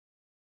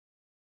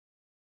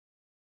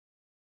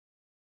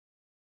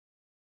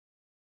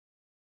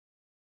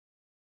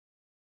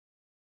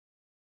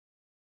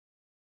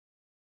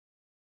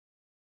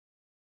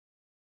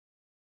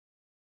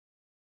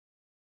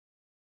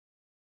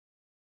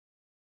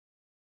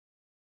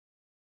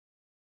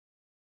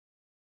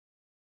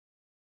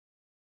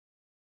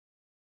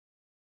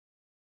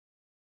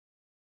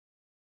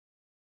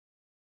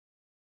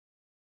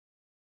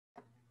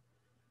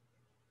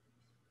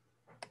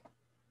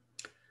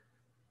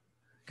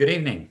Good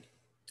evening.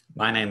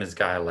 My name is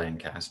Guy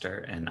Lancaster,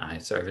 and I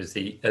serve as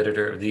the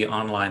editor of the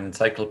Online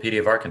Encyclopedia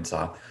of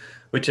Arkansas,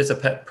 which is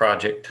a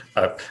project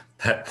of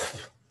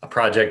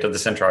the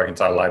Central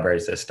Arkansas Library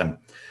System.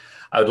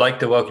 I would like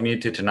to welcome you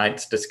to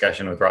tonight's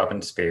discussion with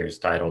Robyn Spears,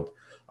 titled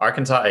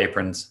Arkansas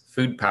Aprons,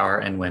 Food Power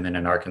and Women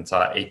in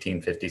Arkansas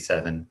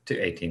 1857 to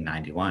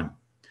 1891.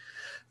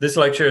 This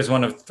lecture is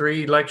one of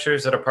 3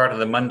 lectures that are part of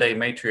the Monday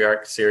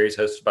Matriarch series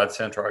hosted by the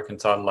Central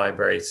Arkansas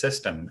Library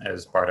System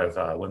as part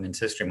of Women's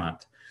History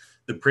Month.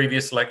 The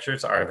previous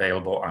lectures are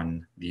available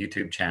on the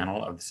YouTube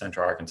channel of the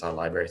Central Arkansas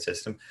Library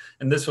System,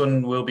 and this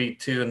one will be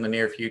too in the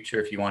near future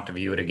if you want to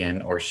view it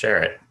again or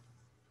share it.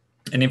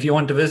 And if you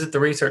want to visit the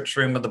research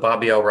room of the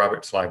Bobby L.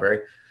 Roberts Library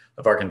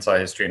of Arkansas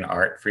History and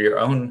Art for your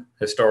own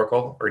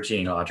historical or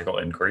genealogical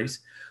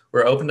inquiries,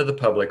 we're open to the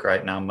public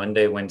right now,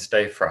 Monday,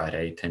 Wednesday,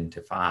 Friday, 10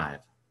 to 5.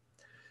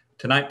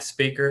 Tonight's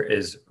speaker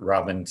is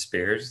Robyn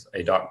Spears,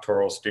 a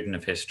doctoral student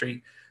of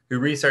history who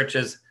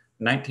researches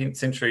 19th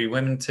century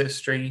women's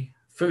history,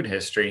 food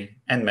history,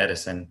 and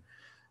medicine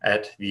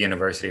at the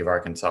University of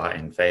Arkansas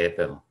in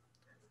Fayetteville.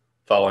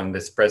 Following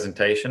this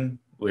presentation,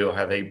 we will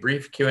have a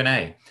brief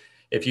Q&A.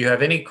 If you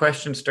have any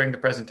questions during the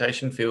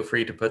presentation, feel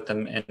free to put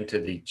them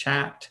into the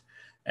chat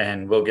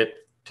and we'll get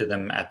to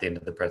them at the end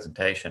of the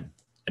presentation.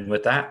 And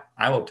with that,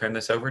 I will turn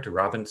this over to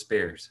Robyn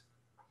Spears.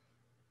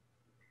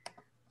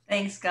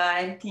 Thanks,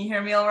 Guy. Can you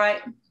hear me all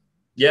right?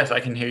 Yes, I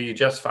can hear you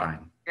just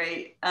fine.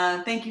 Great.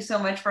 Thank you so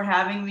much for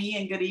having me,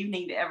 and good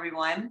evening to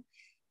everyone.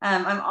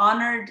 I'm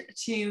honored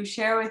to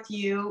share with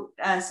you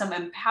some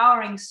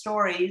empowering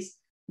stories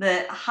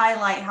that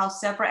highlight how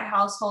separate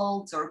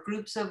households or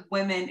groups of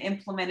women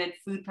implemented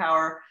food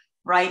power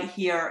right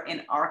here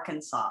in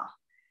Arkansas.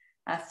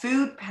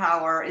 Food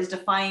power is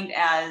defined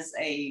as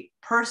a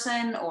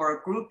person or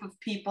a group of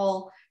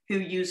people who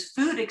use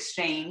food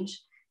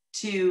exchange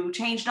to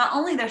change not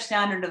only their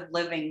standard of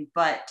living,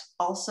 but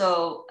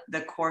also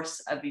the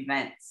course of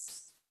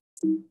events.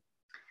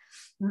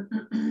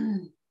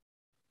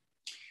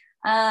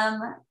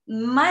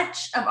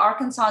 Much of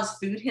Arkansas's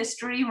food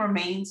history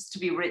remains to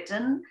be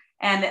written,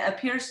 and it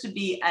appears to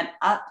be an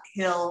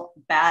uphill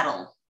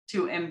battle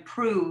to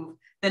improve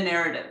the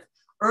narrative.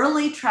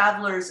 Early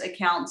travelers'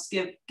 accounts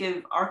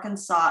give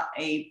Arkansas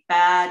a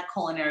bad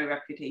culinary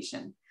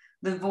reputation.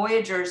 The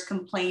voyagers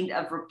complained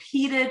of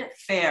repeated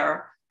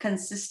fare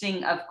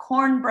consisting of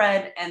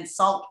cornbread and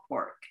salt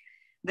pork.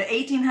 The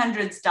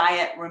 1800s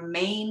diet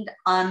remained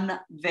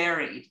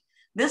unvaried.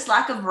 This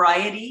lack of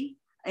variety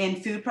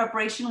in food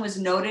preparation was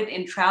noted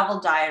in travel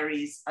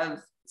diaries of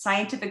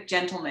scientific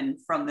gentlemen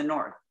from the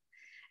North.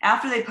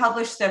 After they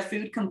published their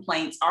food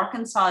complaints,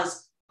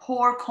 Arkansas's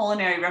poor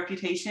culinary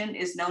reputation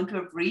is known to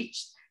have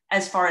reached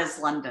as far as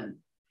London.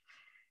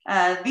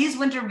 These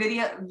winter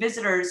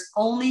visitors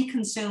only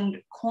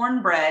consumed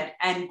cornbread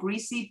and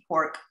greasy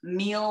pork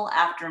meal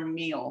after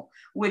meal,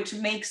 which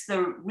makes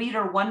the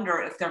reader wonder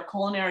if their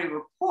culinary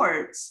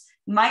reports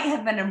might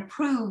have been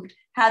improved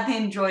had they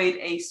enjoyed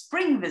a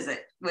spring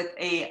visit with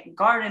a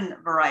garden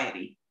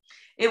variety.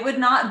 It would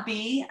not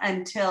be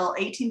until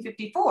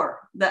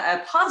 1854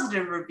 that a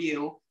positive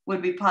review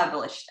would be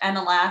published, and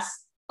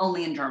alas,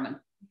 only in German.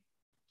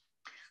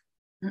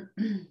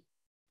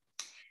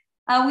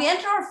 We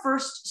enter our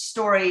first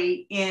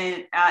story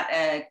at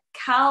a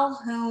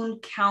Calhoun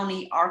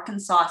County,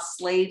 Arkansas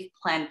slave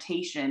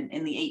plantation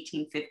in the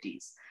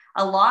 1850s.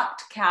 A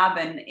locked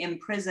cabin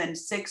imprisoned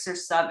 6 or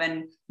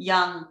 7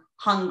 young,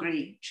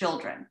 hungry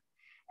children.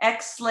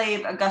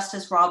 Ex-slave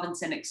Augustus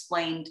Robinson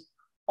explained,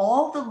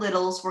 all the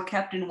littles were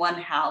kept in one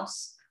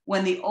house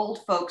when the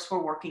old folks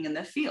were working in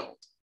the field.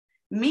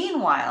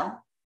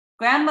 Meanwhile,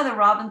 Grandmother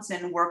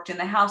Robinson worked in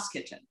the house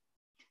kitchen.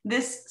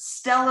 This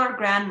stellar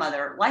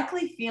grandmother,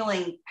 likely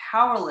feeling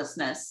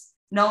powerlessness,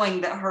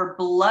 knowing that her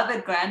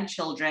beloved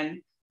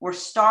grandchildren were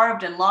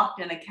starved and locked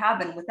in a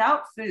cabin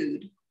without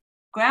food,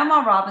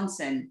 Grandma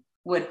Robinson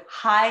would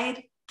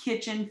hide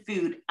kitchen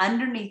food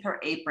underneath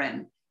her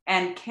apron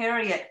and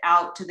carry it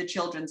out to the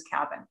children's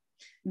cabin.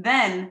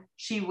 Then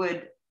she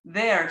would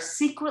there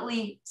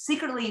secretly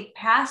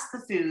pass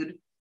the food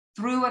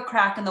through a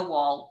crack in the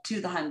wall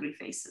to the hungry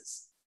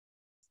faces.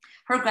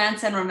 Her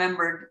grandson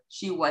remembered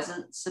she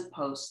wasn't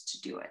supposed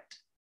to do it.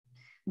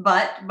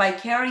 But by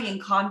carrying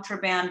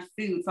contraband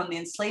food from the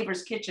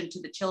enslaver's kitchen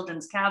to the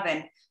children's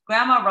cabin,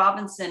 Grandma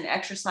Robinson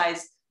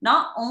exercised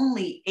not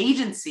only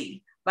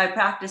agency by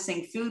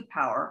practicing food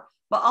power,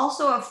 but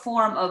also a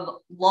form of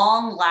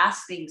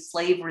long-lasting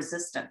slave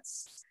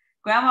resistance.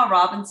 Grandma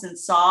Robinson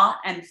saw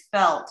and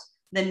felt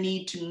the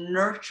need to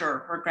nurture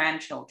her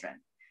grandchildren.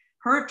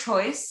 Her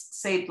choice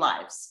saved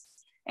lives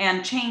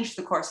and changed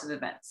the course of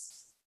events.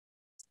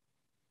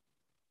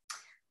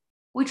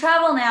 We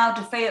travel now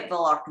to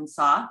Fayetteville,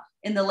 Arkansas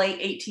in the late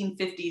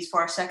 1850s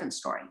for our second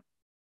story.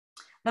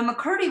 The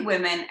McCurdy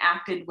women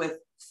acted with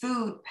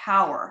food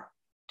power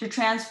to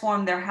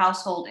transform their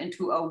household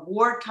into a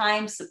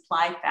wartime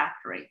supply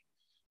factory.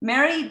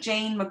 Mary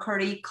Jane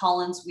McCurdy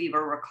Collins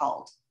Weaver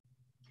recalled,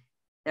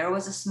 there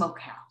was a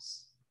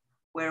smokehouse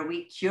where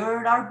we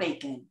cured our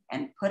bacon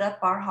and put up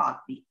our hog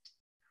meat.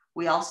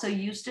 We also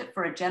used it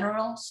for a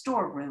general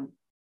storeroom.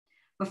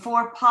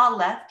 Before Pa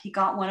left, he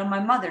got one of my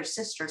mother's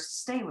sisters to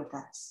stay with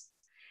us.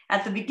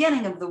 At the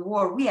beginning of the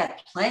war, we had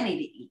plenty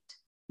to eat.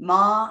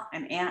 Ma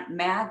and Aunt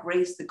Mag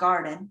raised the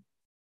garden,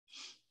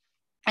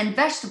 and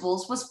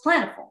vegetables was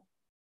plentiful.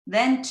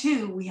 Then,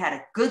 too, we had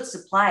a good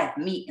supply of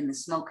meat in the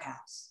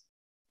smokehouse.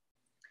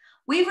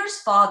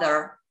 Weaver's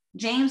father,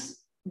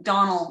 James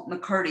Donald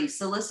McCurdy,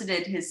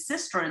 solicited his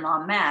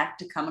sister-in-law, Mag,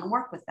 to come and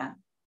work with them.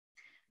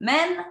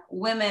 Men,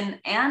 women,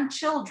 and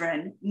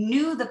children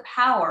knew the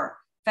power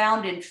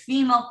found in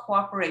female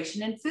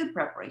cooperation in food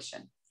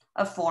preparation,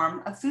 a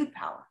form of food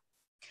power.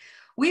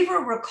 Weaver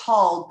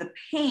recalled the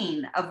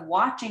pain of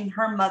watching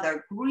her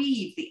mother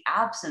grieve the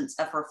absence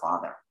of her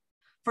father.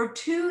 For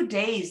 2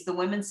 days, the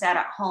women sat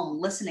at home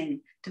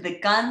listening to the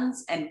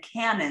guns and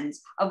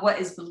cannons of what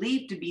is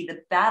believed to be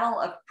the Battle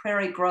of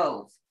Prairie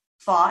Grove,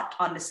 fought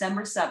on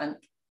December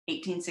 7th,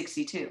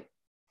 1862.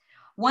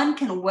 One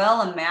can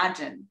well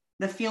imagine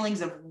the feelings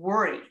of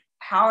worry,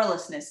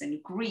 powerlessness,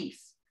 and grief,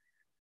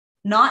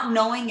 not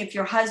knowing if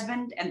your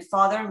husband and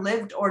father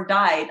lived or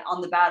died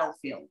on the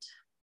battlefield.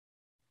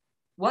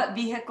 What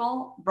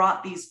vehicle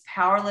brought these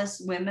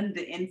powerless women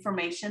the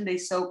information they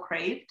so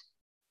craved?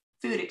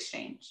 Food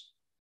exchange.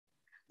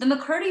 The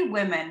McCurdy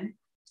women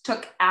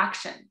took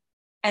action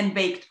and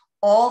baked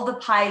all the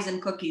pies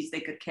and cookies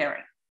they could carry.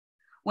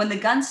 When the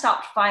gun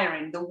stopped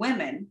firing, the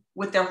women,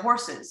 with their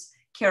horses,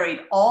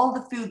 carried all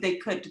the food they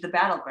could to the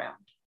battleground.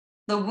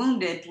 The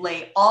wounded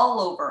lay all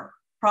over,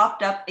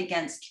 propped up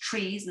against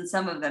trees, and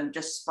some of them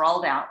just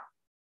sprawled out.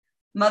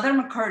 Mother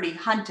McCurdy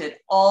hunted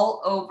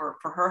all over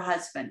for her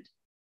husband.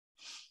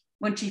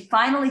 When she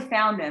finally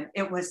found him,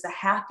 it was the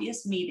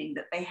happiest meeting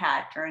that they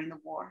had during the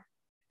war,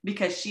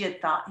 because she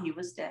had thought he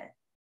was dead.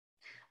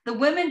 The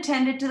women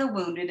tended to the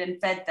wounded and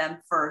fed them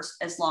first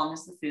as long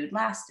as the food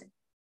lasted.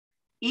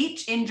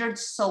 Each injured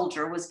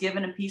soldier was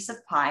given a piece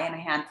of pie and a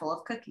handful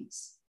of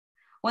cookies.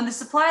 When the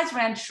supplies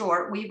ran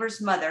short, Weaver's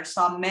mother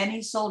saw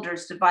many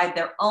soldiers divide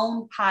their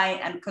own pie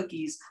and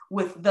cookies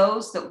with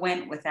those that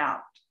went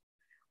without.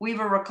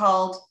 Weaver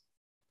recalled,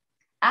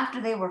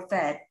 after they were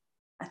fed,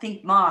 I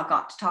think Ma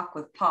got to talk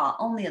with Pa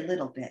only a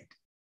little bit,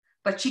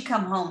 but she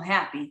come home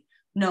happy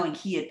knowing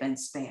he had been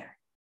spared.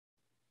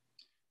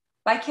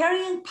 By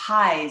carrying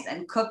pies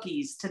and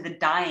cookies to the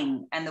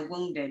dying and the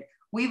wounded,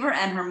 Weaver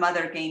and her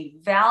mother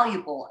gained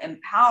valuable,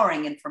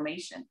 empowering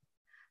information.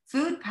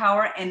 Food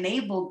power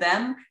enabled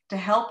them to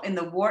help in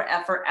the war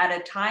effort at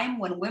a time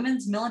when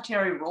women's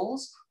military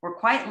roles were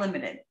quite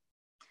limited.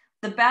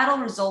 The battle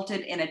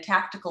resulted in a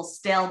tactical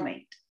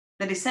stalemate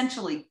that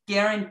essentially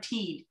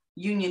guaranteed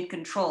Union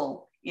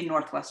control in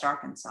Northwest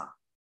Arkansas.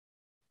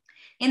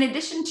 In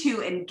addition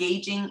to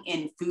engaging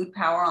in food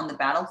power on the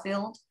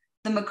battlefield,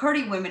 the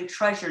McCurdy women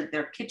treasured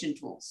their kitchen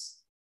tools.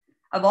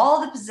 Of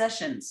all the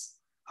possessions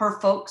her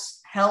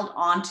folks held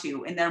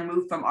onto in their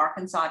move from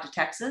Arkansas to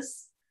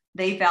Texas,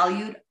 they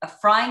valued a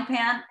frying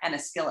pan and a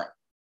skillet.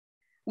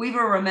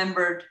 Weaver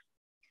remembered,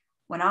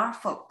 when our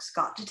folks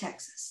got to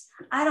Texas,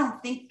 I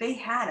don't think they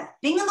had a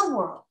thing in the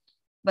world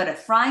but a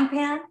frying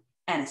pan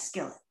and a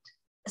skillet.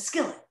 A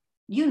skillet,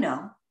 you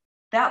know,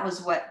 that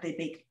was what they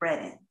baked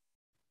bread in.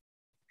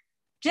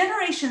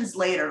 Generations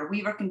later,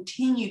 Weaver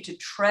continued to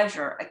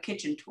treasure a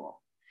kitchen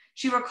tool.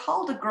 She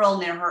recalled a girl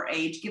near her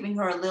age giving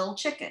her a little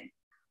chicken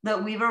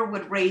that Weaver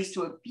would raise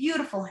to a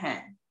beautiful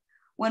hen.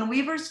 When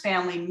Weaver's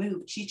family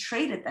moved, she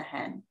traded the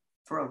hen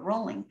for a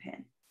rolling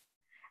pin.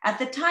 At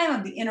the time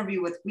of the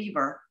interview with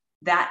Weaver,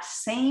 that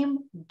same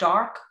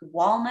dark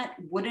walnut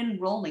wooden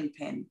rolling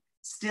pin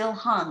still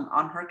hung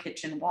on her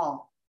kitchen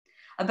wall.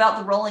 About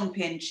the rolling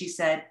pin, she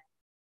said,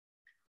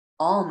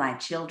 all my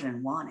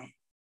children want it.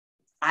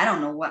 I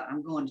don't know what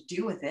I'm going to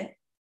do with it.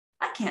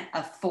 I can't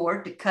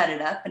afford to cut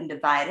it up and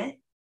divide it.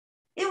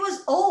 It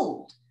was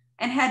old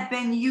and had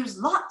been used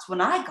lots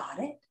when I got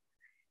it,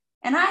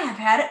 and I have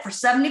had it for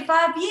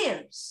 75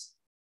 years.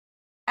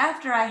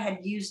 After I had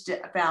used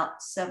it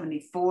about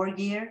 74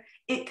 years,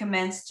 it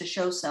commenced to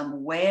show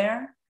some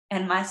wear,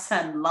 and my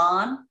son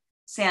Lon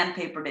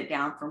sandpapered it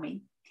down for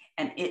me,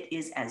 and it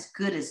is as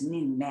good as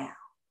new now.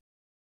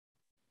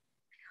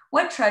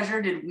 What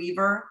treasure did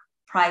Weaver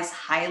prize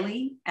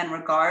highly and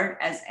regard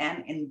as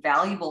an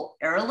invaluable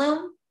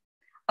heirloom?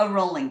 A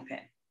rolling pin.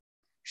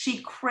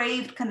 She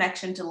craved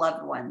connection to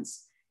loved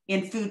ones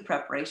in food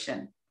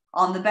preparation,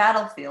 on the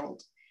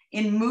battlefield,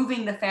 in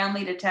moving the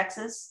family to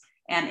Texas,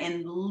 and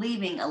in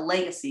leaving a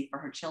legacy for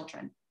her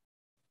children.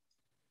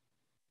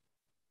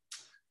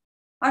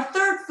 Our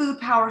third food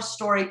power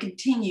story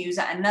continues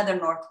at another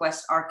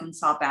Northwest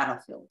Arkansas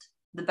battlefield,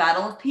 the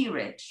Battle of Pea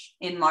Ridge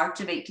in March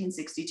of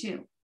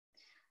 1862.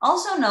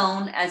 Also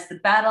known as the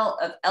Battle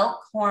of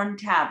Elkhorn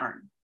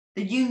Tavern,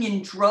 the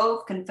Union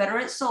drove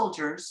Confederate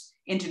soldiers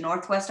into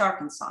Northwest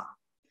Arkansas.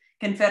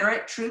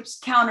 Confederate troops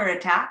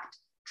counterattacked,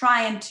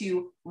 trying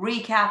to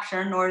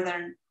recapture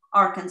northern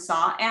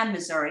Arkansas and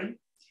Missouri.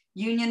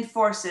 Union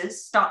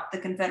forces stopped the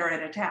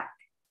Confederate attack.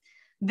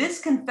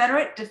 This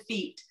Confederate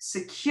defeat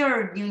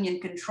secured Union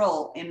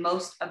control in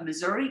most of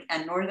Missouri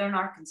and northern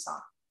Arkansas.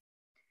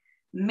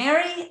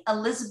 Mary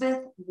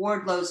Elizabeth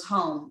Wardlow's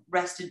home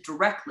rested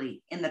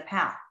directly in the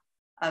path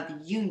of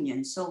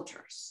Union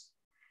soldiers.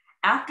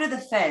 After the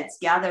feds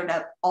gathered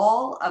up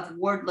all of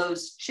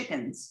Wardlow's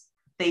chickens,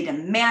 they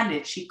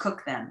demanded she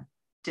cook them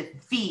to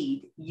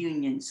feed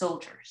Union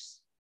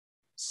soldiers.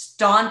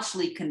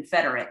 Staunchly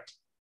Confederate,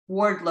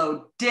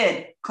 Wardlow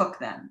did cook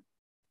them,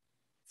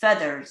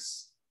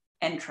 feathers,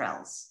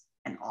 entrails,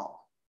 and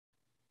all.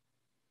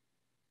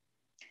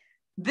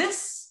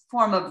 This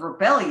form of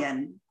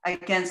rebellion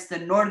against the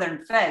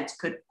Northern feds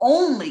could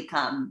only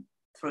come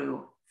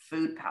through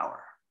food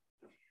power.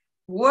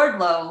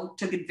 Wardlow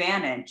took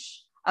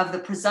advantage of the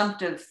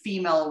presumptive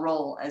female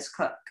role as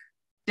cook,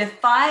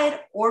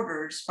 defied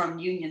orders from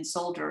Union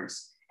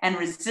soldiers, and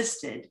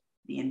resisted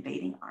the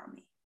invading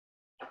army.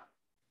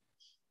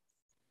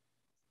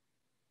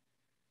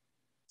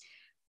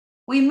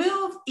 We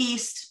move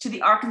east to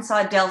the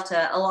Arkansas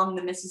Delta along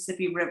the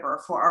Mississippi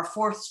River for our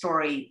fourth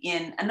story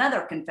in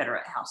another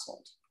Confederate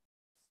household.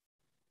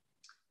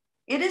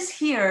 It is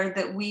here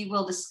that we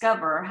will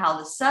discover how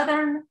the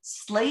Southern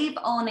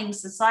slave-owning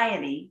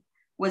society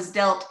was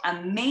dealt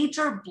a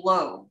major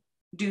blow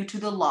due to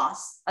the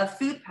loss of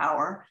food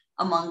power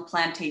among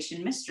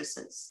plantation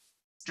mistresses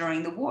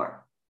during the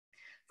war.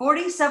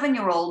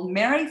 47-year-old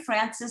Mary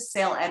Frances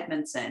Sale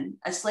Edmondson,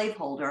 a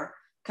slaveholder,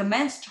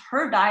 commenced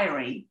her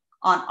diary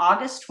on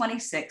August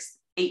 26,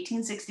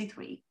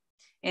 1863,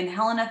 in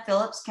Helena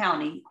Phillips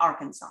County,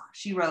 Arkansas.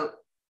 She wrote,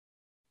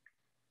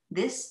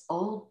 "This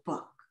old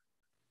book,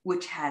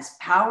 which has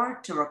power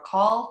to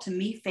recall to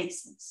me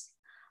faces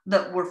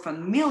that were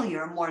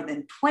familiar more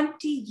than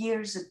 20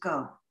 years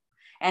ago,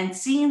 and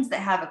scenes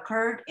that have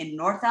occurred in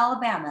North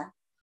Alabama,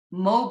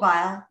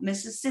 Mobile,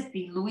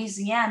 Mississippi,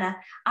 Louisiana,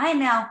 I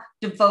now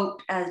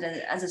devote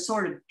as a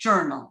sort of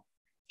journal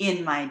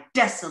in my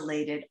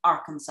desolated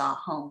Arkansas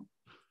home.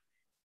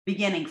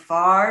 Beginning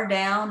far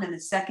down in the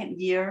second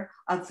year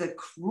of the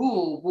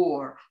cruel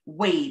war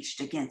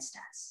waged against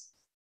us."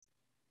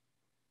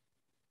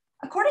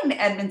 According to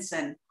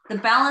Edmondson, the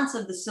balance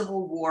of the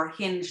Civil War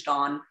hinged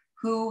on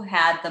who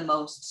had the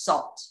most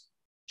salt.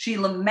 She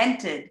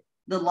lamented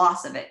the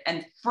loss of it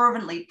and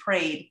fervently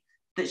prayed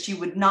that she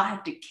would not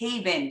have to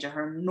cave in to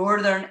her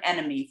northern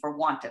enemy for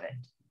want of it.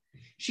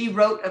 She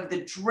wrote of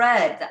the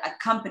dread that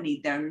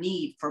accompanied their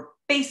need for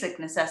basic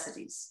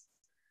necessities.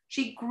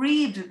 She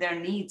grieved that their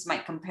needs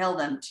might compel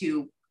them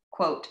to,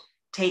 quote,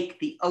 take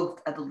the oath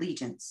of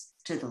allegiance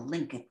to the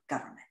Lincoln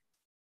government.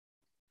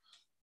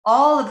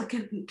 All of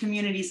the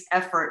community's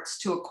efforts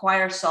to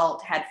acquire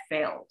salt had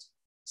failed.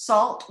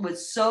 Salt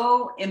was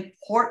so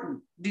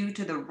important due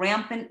to the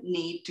rampant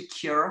need to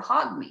cure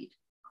hog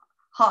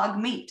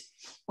meat.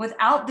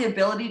 Without the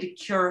ability to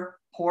cure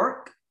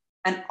pork,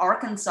 an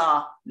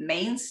Arkansas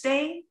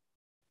mainstay,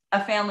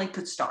 a family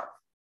could starve.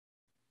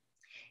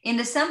 In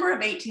December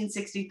of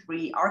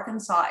 1863,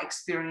 Arkansas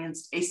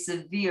experienced a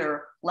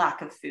severe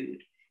lack of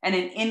food and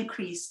an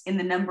increase in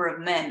the number of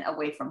men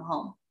away from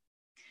home.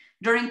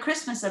 During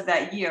Christmas of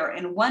that year,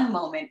 in one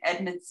moment,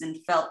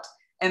 Edmondson felt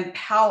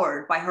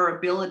empowered by her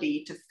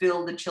ability to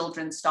fill the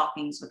children's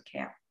stockings with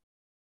care.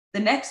 The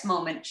next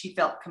moment, she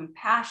felt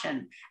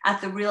compassion at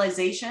the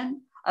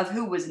realization of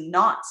who was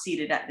not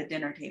seated at the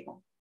dinner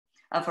table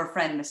of her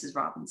friend, Mrs.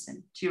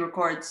 Robinson. She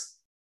records,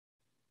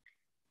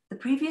 "The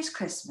previous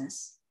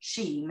Christmas,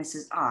 she,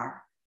 Mrs.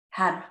 R.,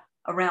 had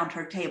around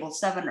her table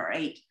 7 or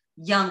 8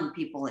 young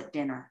people at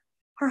dinner,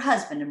 her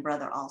husband and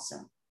brother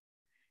also.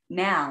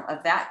 Now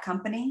of that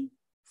company,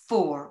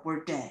 4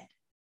 were dead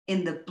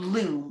in the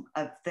bloom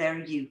of their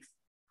youth.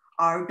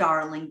 Our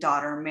darling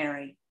daughter,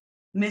 Mary,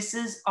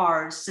 Mrs.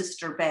 R.'s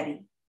sister,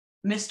 Betty,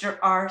 Mr.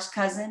 R.'s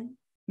cousin,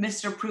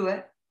 Mr.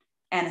 Pruitt,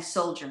 and a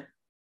soldier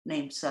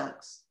named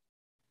Suggs."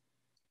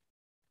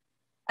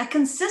 A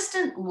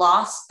consistent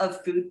loss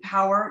of food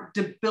power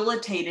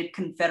debilitated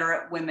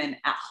Confederate women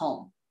at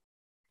home.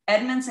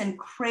 Edmondson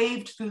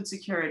craved food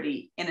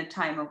security in a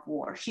time of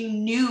war. She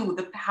knew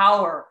the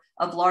power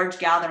of large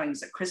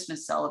gatherings at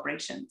Christmas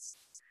celebrations.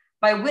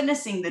 By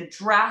witnessing the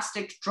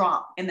drastic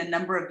drop in the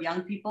number of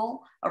young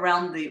people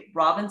around the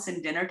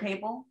Robinson dinner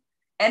table,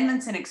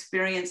 Edmondson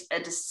experienced a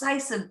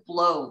decisive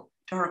blow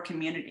to her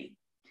community.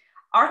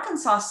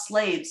 Arkansas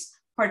slaves,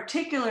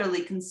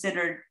 popularly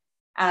considered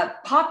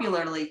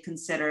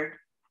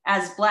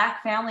as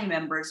Black family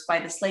members by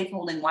the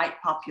slaveholding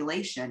white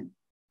population,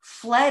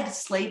 fled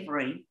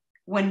slavery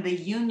when the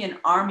Union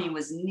Army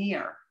was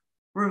near,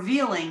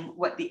 revealing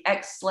what the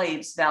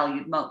ex-slaves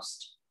valued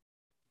most: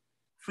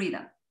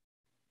 freedom.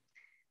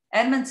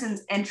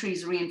 Edmondson's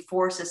entries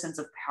reinforce a sense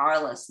of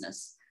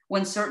powerlessness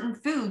when certain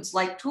foods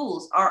like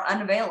tools are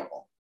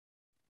unavailable.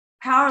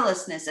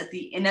 Powerlessness at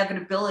the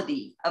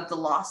inevitability of the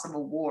loss of a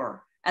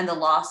war and the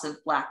loss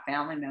of Black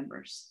family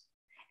members,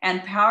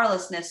 and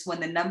powerlessness when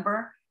the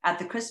number at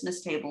the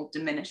Christmas table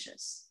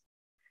diminishes.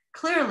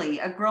 Clearly,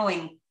 a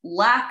growing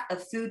lack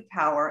of food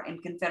power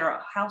in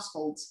Confederate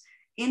households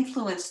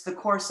influenced the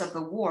course of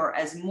the war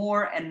as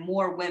more and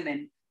more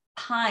women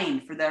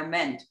pined for their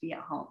men to be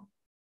at home.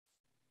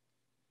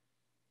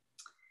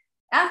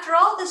 After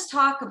all this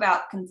talk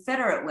about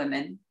Confederate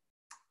women,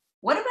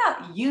 What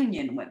about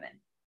Union women?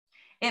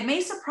 It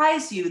may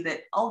surprise you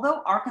that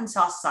although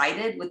Arkansas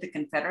sided with the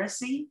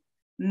Confederacy,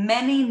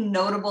 many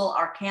notable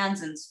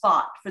Arkansans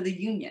fought for the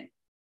Union.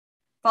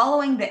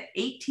 Following the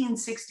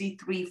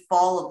 1863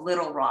 fall of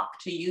Little Rock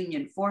to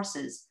Union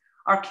forces,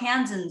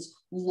 Arkansans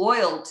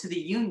loyal to the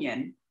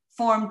Union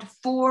formed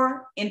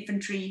 4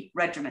 infantry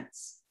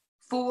regiments,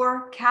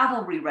 4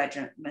 cavalry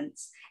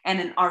regiments, and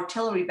an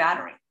artillery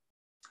battery.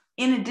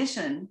 In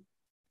addition,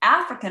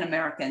 African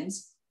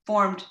Americans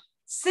formed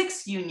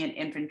 6 Union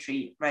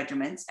infantry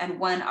regiments and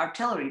 1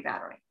 artillery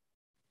battery.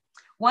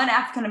 One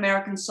African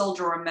American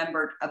soldier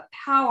remembered a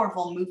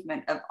powerful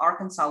movement of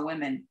Arkansas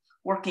women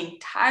working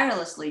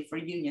tirelessly for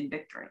Union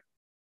victory.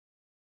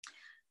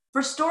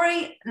 For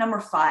story number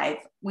 5,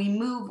 we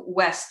move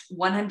west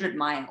 100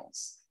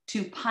 miles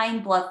to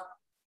Pine Bluff,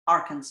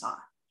 Arkansas,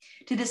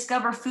 to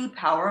discover food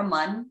power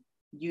among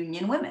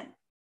Union women.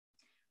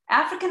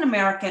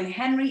 African-American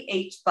Henry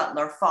H.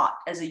 Butler fought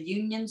as a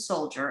Union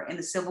soldier in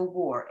the Civil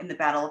War in the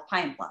Battle of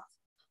Pine Bluff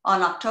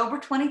on October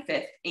 25,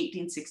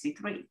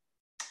 1863,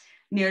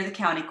 near the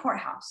county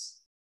courthouse.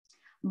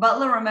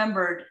 Butler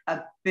remembered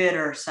a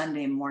bitter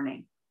Sunday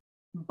morning.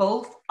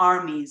 Both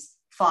armies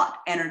fought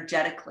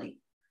energetically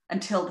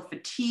until the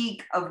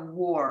fatigue of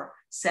war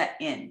set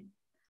in.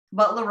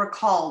 Butler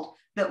recalled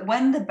that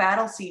when the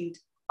battle seemed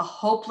a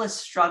hopeless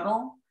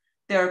struggle,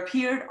 there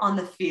appeared on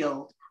the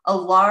field a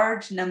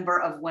large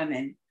number of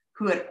women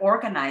who had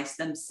organized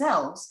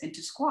themselves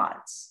into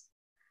squads.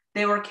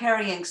 They were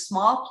carrying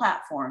small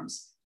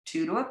platforms,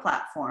 2 to a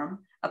platform,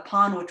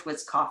 upon which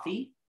was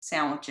coffee,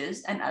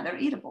 sandwiches, and other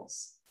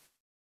eatables.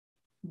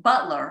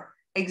 Butler,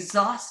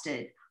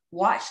 exhausted,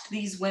 watched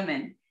these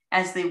women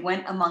as they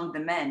went among the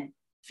men,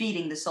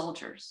 feeding the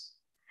soldiers.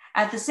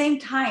 At the same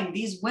time,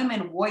 these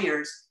women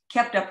warriors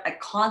kept up a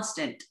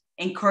constant,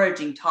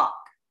 encouraging talk.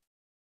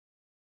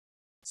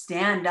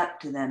 Stand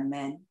up to them,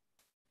 men.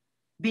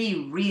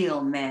 Be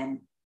real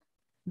men.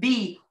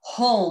 Be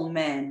whole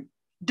men.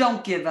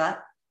 Don't give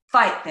up.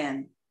 Fight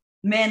them.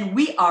 Men,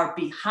 we are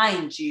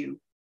behind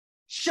you.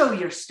 Show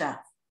your stuff.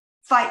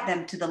 Fight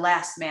them to the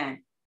last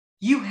man.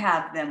 You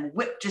have them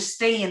whipped. Just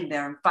stay in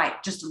there and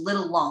fight just a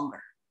little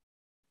longer.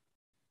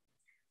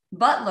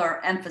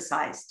 Butler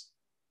emphasized,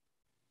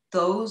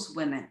 those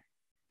women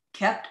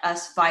kept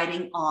us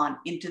fighting on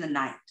into the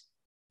night,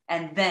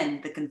 and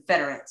then the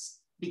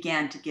Confederates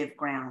began to give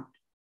ground,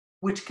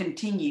 which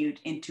continued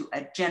into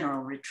a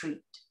general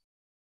retreat.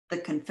 The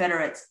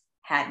Confederates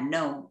had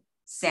no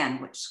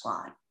sandwich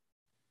squad.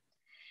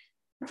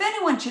 If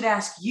anyone should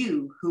ask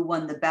you who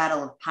won the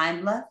Battle of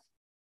Pine Bluff,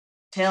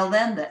 tell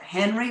them that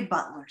Henry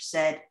Butler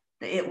said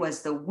that it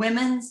was the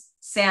Women's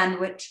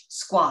Sandwich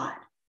Squad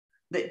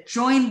that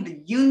joined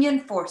the Union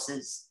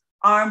forces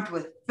armed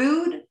with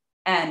food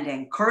and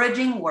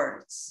encouraging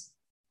words.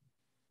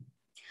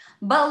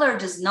 Butler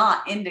does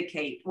not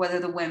indicate whether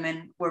the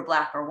women were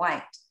Black or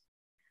white.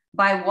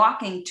 By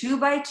walking 2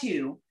 by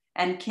 2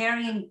 and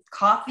carrying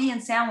coffee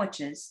and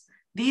sandwiches,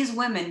 these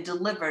women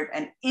delivered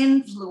an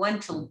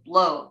influential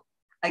blow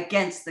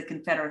against the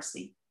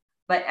Confederacy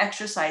by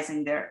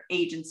exercising their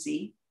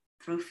agency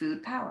through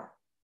food power.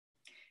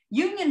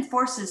 Union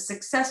forces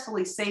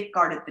successfully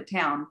safeguarded the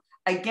town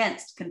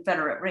against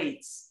Confederate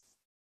raids.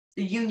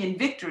 The Union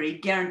victory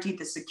guaranteed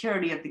the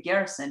security of the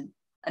garrison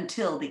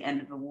until the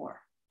end of the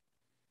war.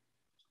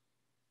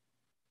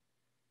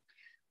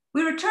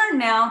 We return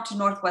now to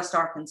Northwest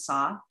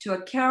Arkansas to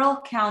a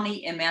Carroll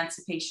County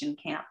emancipation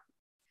camp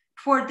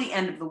toward the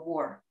end of the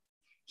war.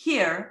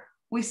 Here,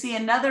 we see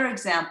another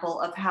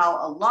example of how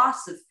a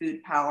loss of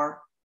food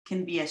power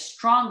can be a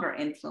stronger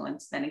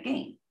influence than a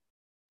gain.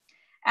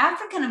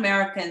 African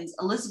Americans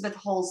Elizabeth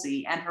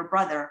Holsey and her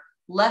brother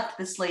left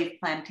the slave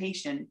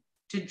plantation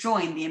to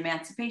join the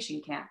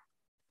emancipation camp.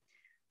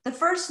 The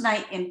first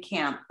night in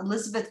camp,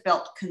 Elizabeth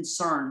felt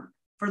concern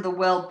for the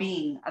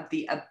well-being of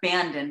the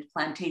abandoned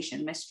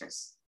plantation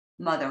mistress,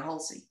 Mother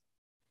Holsey.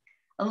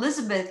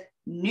 Elizabeth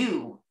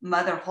knew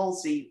Mother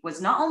Holsey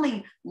was not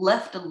only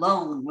left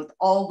alone with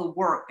all the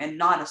work and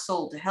not a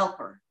soul to help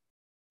her,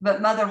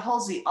 but Mother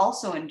Holsey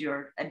also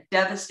endured a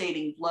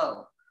devastating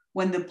blow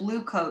when the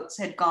Bluecoats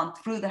had gone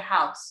through the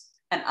house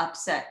and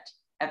upset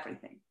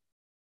everything.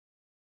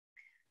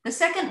 The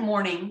second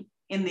morning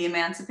in the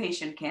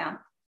emancipation camp,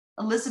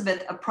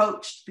 Elizabeth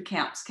approached the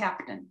camp's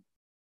captain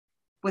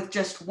with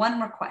just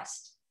one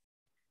request.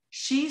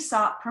 She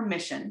sought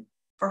permission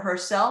for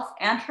herself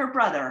and her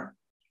brother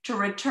to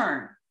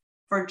return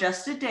for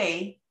just a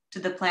day to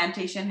the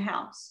plantation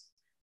house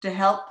to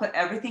help put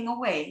everything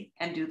away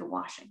and do the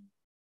washing.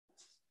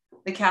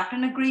 The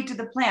captain agreed to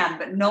the plan,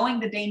 but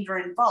knowing the danger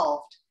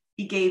involved,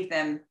 he gave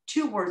them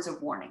 2 words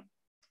of warning.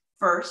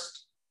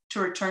 First, to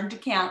return to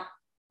camp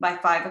by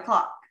 5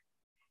 o'clock,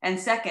 and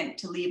second,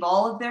 to leave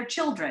all of their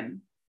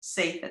children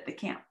safe at the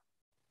camp.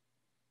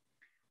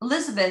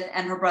 Elizabeth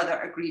and her brother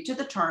agreed to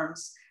the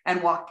terms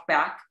and walked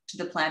back to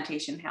the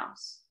plantation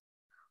house.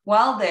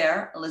 While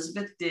there,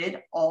 Elizabeth did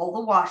all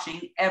the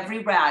washing, every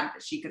rag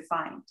that she could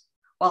find,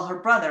 while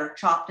her brother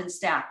chopped and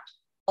stacked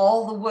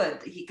all the wood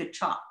that he could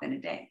chop in a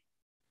day.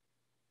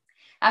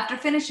 After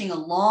finishing a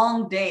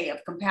long day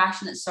of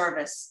compassionate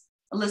service,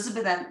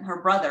 Elizabeth and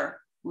her brother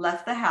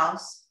left the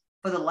house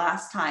for the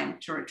last time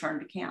to return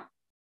to camp.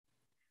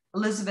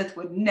 Elizabeth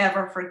would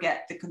never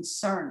forget the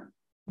concern,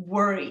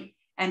 worry,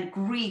 and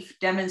grief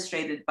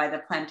demonstrated by the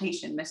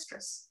plantation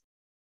mistress.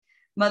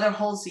 Mother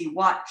Halsey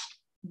watched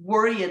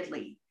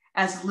worriedly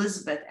as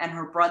Elizabeth and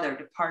her brother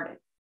departed.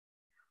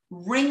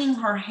 Wringing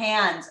her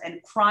hands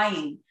and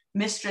crying,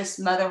 Mistress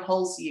Mother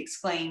Halsey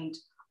exclaimed,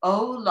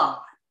 "Oh Lord,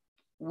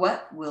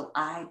 what will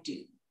I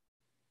do?"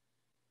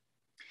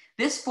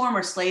 This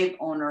former slave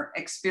owner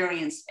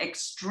experienced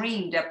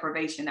extreme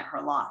deprivation at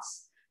her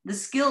loss. The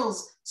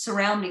skills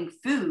surrounding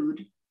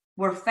food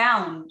were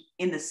found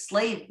in the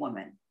slave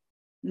woman,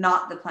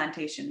 not the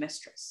plantation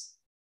mistress.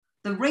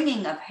 The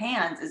wringing of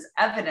hands is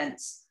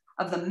evidence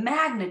of the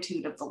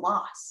magnitude of the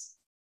loss.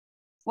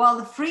 While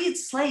the freed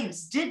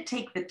slaves did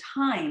take the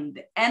time,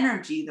 the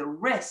energy, the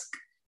risk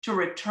to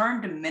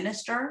return to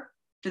minister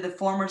to the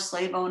former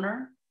slave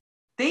owner,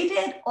 they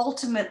did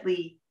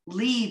ultimately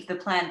leave the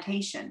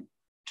plantation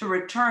to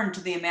return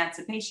to the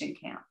emancipation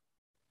camp.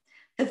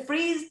 The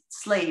freed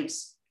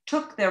slaves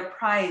took their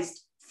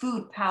prized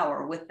food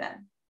power with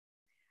them.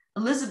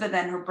 Elizabeth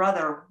and her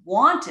brother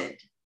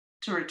wanted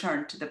to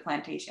return to the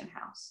plantation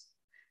house.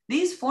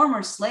 These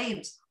former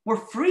slaves were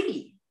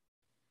free,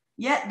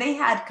 yet they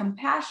had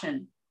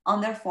compassion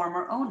on their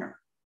former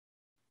owner.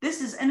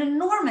 This is an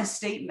enormous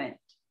statement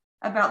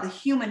about the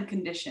human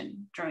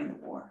condition during the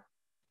war.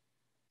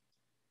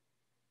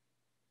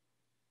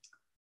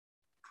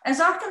 As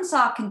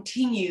Arkansas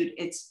continued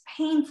its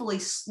painfully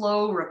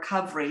slow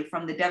recovery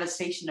from the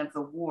devastation of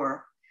the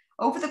war,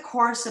 over the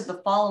course of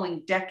the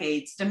following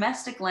decades,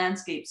 domestic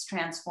landscapes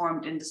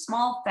transformed into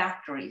small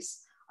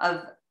factories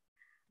of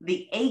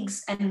the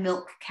eggs and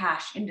milk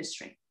cash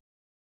industry.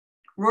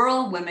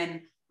 Rural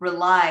women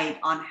relied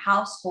on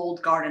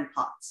household garden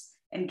plots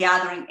and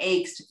gathering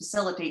eggs to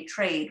facilitate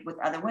trade with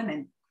other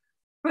women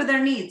for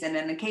their needs and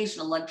an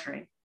occasional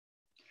luxury.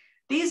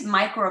 These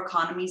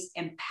microeconomies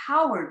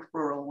empowered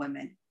rural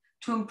women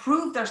to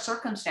improve their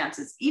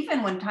circumstances,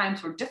 even when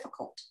times were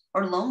difficult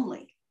or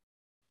lonely.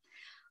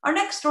 Our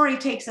next story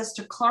takes us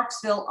to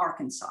Clarksville,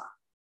 Arkansas,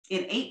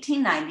 in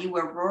 1890,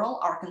 where rural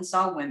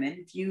Arkansas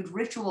women viewed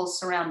rituals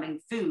surrounding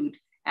food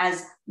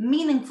as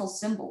meaningful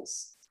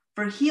symbols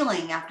for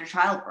healing after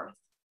childbirth,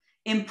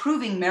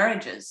 improving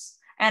marriages,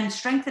 and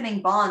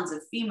strengthening bonds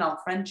of female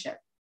friendship.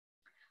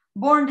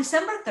 Born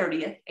December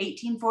 30th,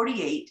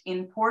 1848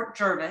 in Port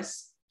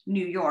Jervis,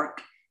 New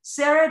York,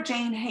 Sarah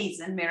Jane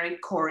Hazen married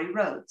Corey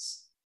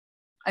Rhodes,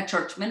 a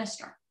church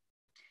minister.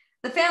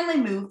 The family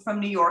moved from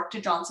New York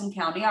to Johnson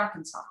County,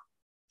 Arkansas.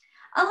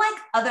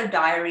 Unlike other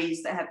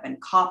diaries that have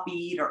been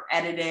copied or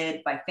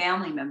edited by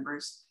family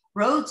members,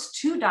 Rhodes'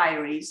 two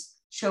diaries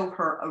show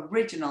her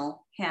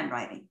original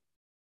handwriting.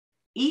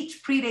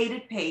 Each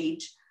predated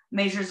page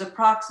measures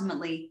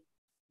approximately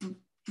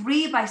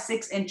 3 by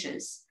 6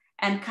 inches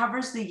and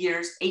covers the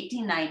years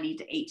 1890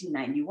 to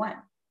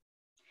 1891.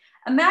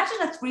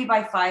 Imagine a 3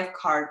 by 5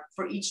 card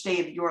for each day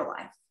of your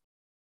life.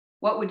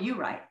 What would you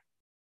write?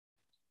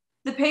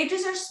 The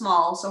pages are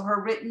small, so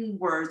her written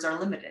words are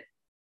limited.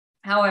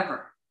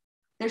 However,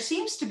 there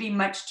seems to be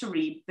much to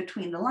read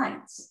between the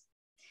lines.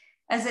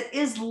 As it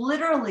is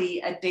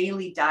literally a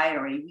daily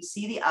diary, we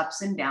see the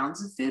ups and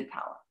downs of food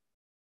power.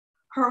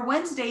 Her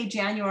Wednesday,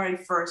 January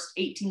 1st,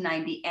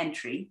 1890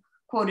 entry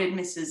quoted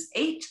Mrs.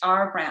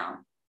 H.R.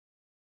 Brown.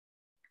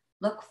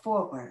 "Look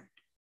forward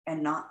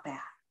and not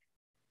back.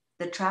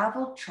 The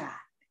traveled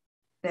track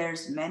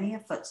bears many a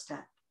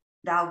footstep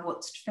thou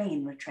wouldst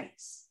fain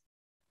retrace.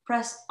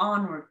 Press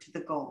onward to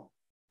the goal,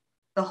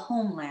 the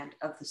homeland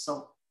of the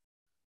soul,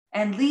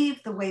 and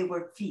leave the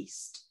wayward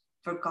feast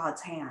for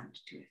God's hand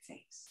to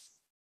efface."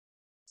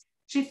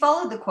 She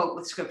followed the quote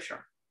with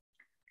scripture.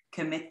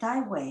 "Commit thy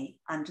way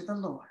unto the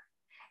Lord,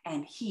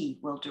 and he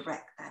will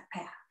direct thy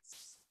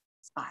paths."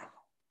 Bible.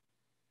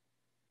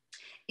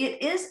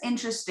 It is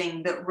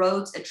interesting that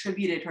Rhodes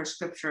attributed her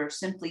scripture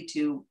simply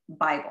to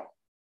Bible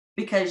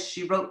because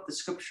she wrote the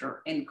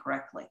scripture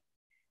incorrectly.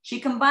 She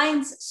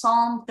combines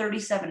Psalm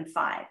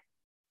 37:5,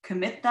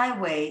 "Commit thy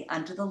way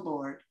unto the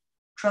Lord,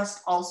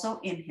 trust also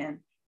in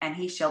him, and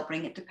he shall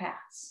bring it to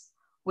pass,"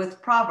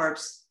 with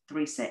Proverbs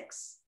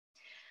 3:6.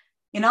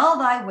 "In all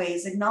thy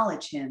ways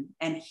acknowledge him,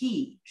 and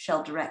he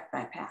shall direct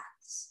thy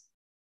paths."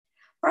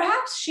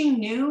 Perhaps she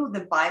knew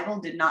the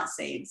Bible did not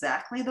say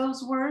exactly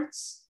those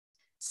words.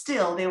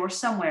 Still, they were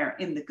somewhere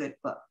in the good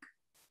book.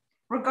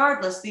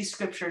 Regardless, these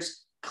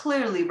scriptures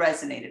clearly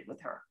resonated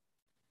with her.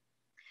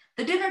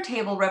 The dinner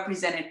table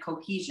represented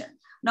cohesion,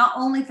 not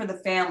only for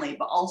the family,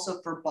 but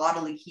also for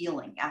bodily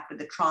healing after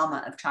the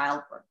trauma of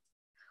childbirth.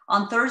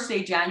 On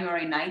Thursday,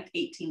 January 9th,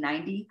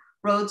 1890,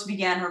 Rhodes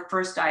began her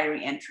first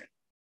diary entry.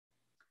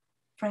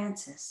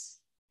 "Francis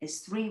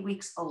is 3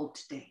 weeks old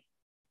today.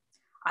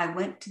 I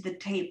went to the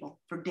table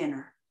for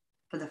dinner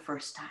for the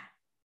first time."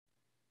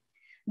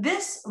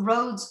 This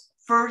Rhodes'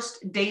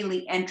 first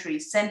daily entry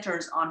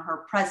centers on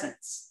her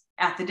presence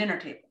at the dinner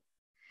table.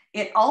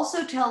 It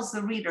also tells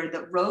the reader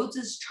that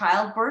Rhodes's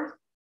childbirth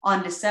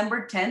on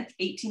December 10th,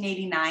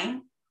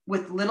 1889,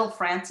 with little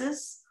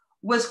Frances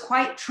was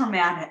quite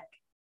traumatic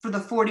for the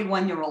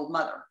 41-year-old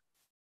mother.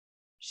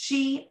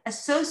 She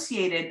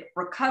associated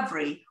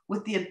recovery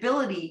with the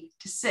ability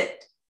to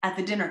sit at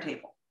the dinner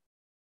table.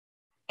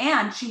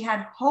 And she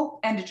had hope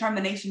and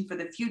determination for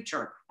the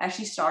future as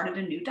she started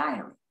a new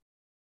diary.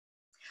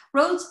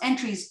 Rhodes'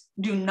 entries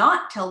do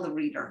not tell the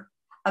reader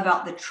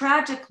about the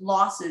tragic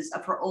losses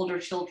of her older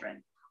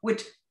children,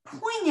 which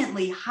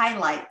poignantly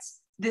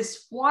highlights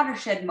this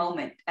watershed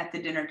moment at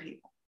the dinner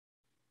table.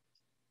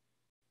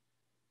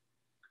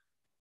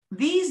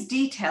 These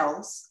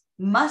details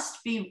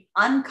must be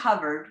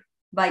uncovered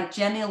by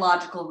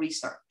genealogical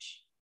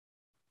research.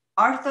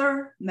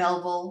 Arthur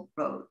Melville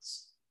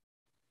Rhodes,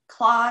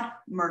 Claude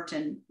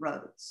Merton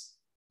Rhodes,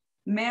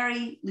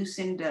 Mary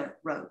Lucinda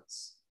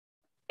Rhodes,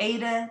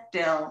 Ada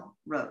Dell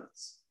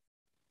Rhodes.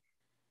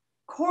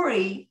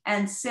 Corey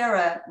and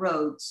Sarah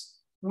Rhodes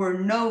were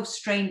no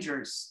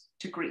strangers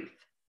to grief.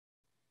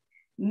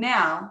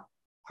 Now,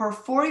 her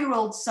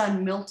 4-year-old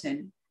son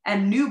Milton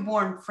and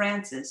newborn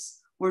Frances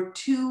were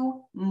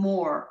 2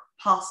 more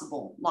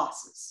possible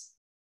losses.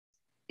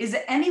 Is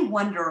it any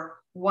wonder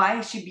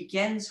why she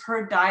begins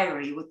her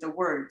diary with the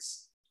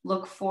words,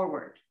 "Look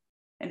forward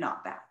and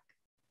not back"?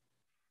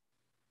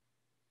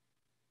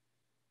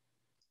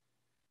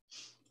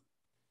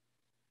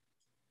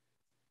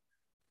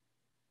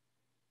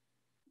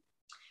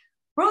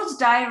 Rhodes'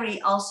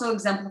 diary also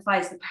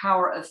exemplifies the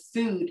power of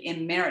food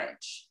in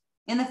marriage.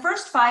 In the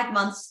first 5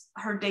 months,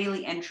 her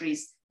daily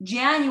entries,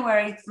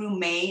 January through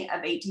May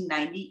of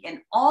 1890,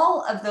 in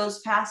all of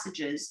those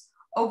passages,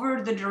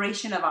 over the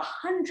duration of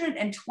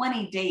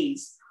 120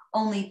 days,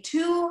 only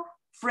 2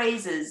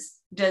 phrases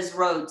does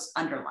Rhodes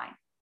underline.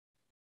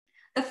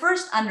 The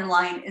first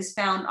underline is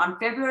found on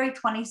February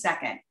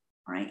 22nd,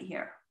 right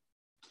here,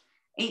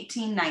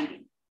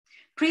 1890.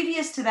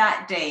 Previous to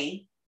that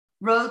day,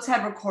 Rhodes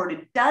had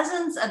recorded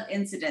dozens of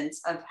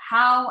incidents of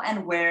how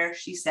and where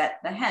she set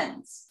the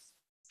hens.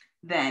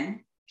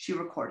 Then she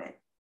recorded,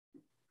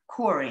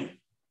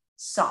 Corey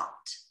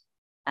sought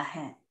a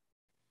hen.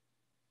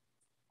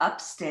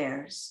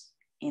 Upstairs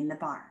in the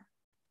barn.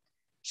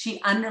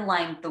 She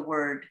underlined the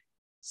word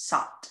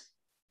sought.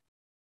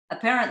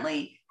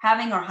 Apparently,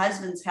 having her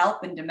husband's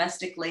help in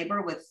domestic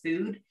labor with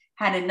food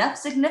had enough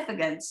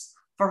significance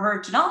for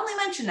her to not only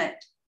mention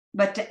it,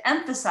 but to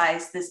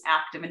emphasize this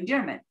act of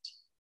endearment,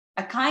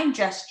 a kind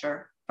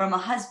gesture from a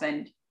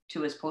husband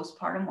to his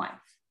postpartum wife.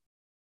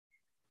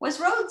 Was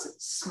Rhodes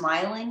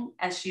smiling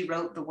as she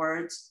wrote the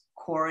words,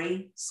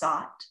 Corey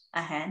sought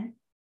a hen?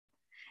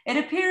 It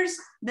appears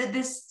that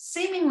this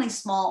seemingly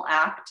small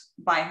act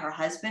by her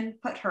husband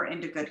put her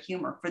into good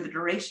humor for the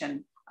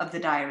duration of the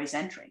diary's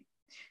entry.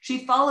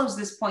 She follows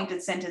this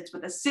pointed sentence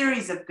with a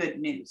series of good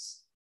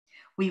news.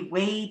 We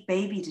weighed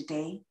baby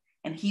today,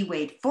 and he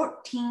weighed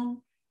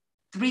 14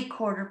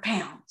 3/4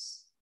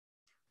 pounds.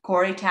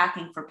 Corey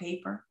tacking for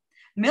paper.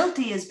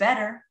 Milty is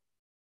better.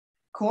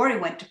 Corey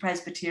went to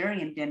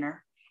Presbyterian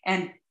dinner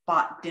and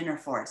bought dinner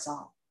for us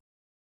all.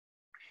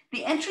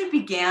 The entry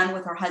began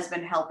with her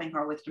husband helping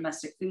her with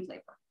domestic food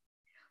labor.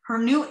 Her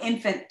new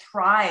infant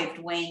thrived,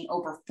 weighing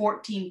over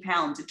 14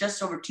 pounds at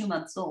just over 2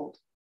 months old.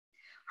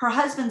 Her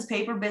husband's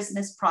paper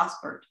business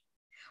prospered.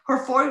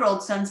 Her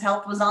 4-year-old son's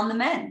health was on the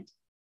mend.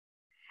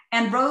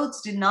 And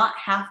Rhodes did not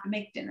have to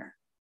make dinner.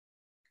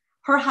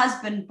 Her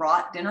husband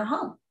brought dinner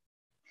home.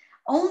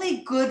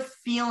 Only good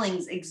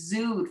feelings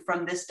exude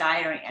from this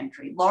diary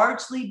entry,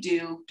 largely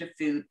due to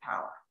food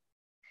power.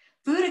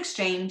 Food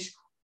exchange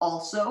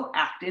also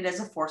acted as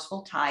a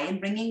forceful tie in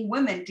bringing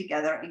women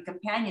together in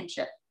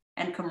companionship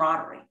and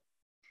camaraderie.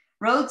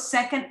 Rhodes'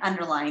 second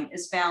underline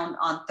is found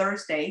on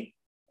Thursday,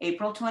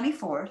 April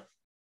 24th,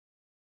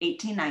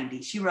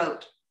 1890. She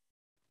wrote,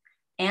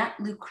 Aunt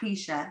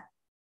Lucretia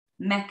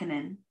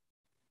McKinnon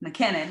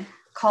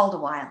called a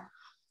while.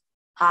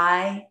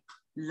 I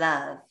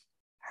love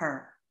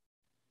her.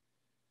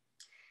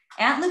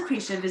 Aunt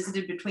Lucretia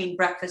visited between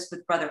breakfast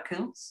with Brother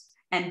Kuntz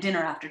and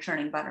dinner after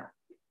churning butter.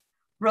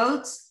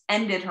 Rhodes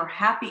ended her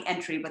happy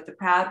entry with the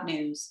proud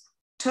news,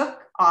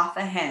 took off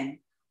a hen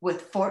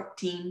with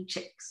 14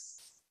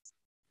 chicks.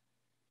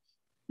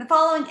 The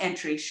following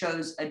entry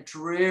shows a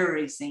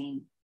dreary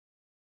scene,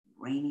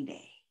 rainy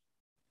day.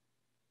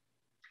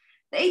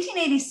 The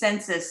 1880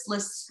 census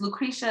lists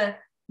Lucretia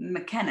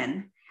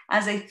McKinnon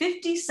as a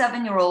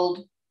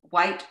 57-year-old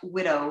white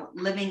widow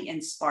living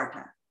in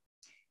Sparta.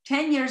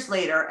 10 years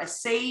later, a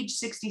sage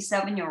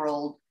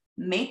 67-year-old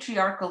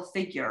matriarchal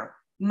figure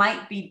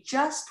might be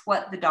just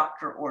what the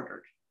doctor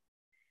ordered.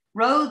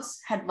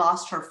 Rhodes had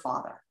lost her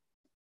father,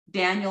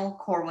 Daniel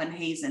Corwin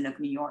Hazen of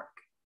New York,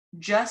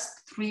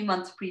 just 3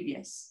 months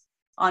previous,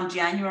 on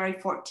January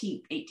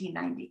 14,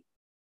 1890.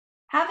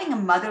 Having a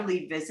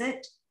motherly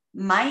visit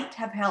might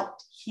have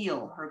helped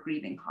heal her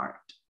grieving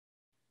heart.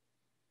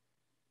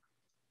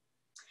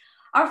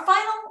 Our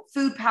final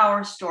food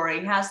power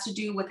story has to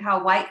do with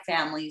how white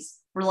families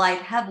relied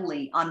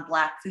heavily on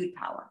Black food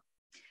power.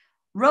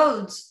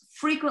 Rhodes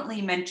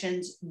frequently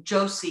mentions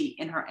Josie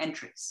in her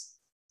entries.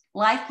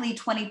 likely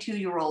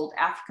 22-year-old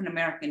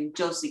African-American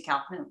Josie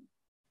Calhoun.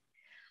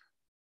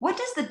 What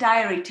does the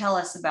diary tell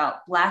us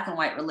about Black and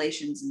white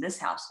relations in this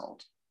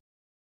household?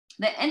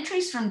 The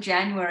entries from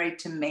January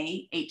to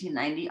May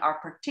 1890 are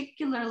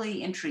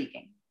particularly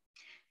intriguing.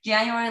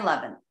 January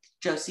 11th,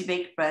 Josie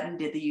baked bread and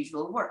did the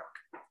usual work.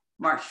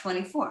 March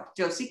 24th,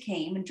 Josie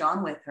came and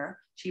John with her.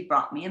 She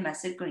brought me a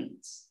mess of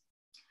greens.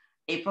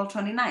 April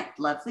 29th,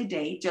 lovely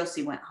day,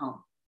 Josie went home.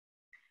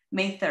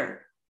 May 3rd,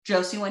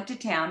 Josie went to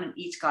town and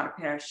each got a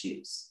pair of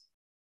shoes.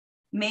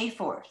 May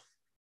 4th,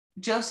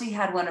 Josie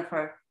had one of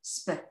her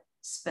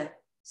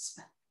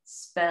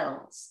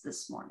spells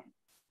this morning.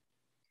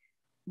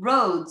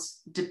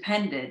 Rhodes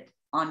depended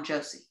on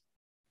Josie.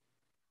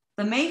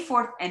 The May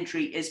 4th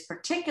entry is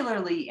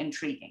particularly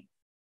intriguing.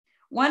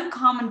 One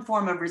common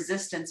form of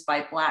resistance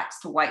by Blacks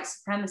to white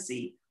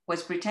supremacy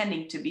was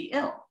pretending to be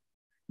ill.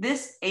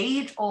 This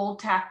age-old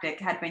tactic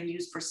had been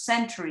used for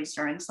centuries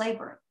during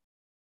slavery.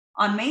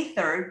 On May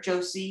 3rd,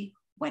 Josie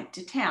went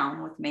to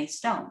town with May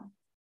Stone.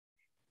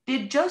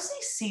 Did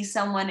Josie see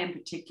someone in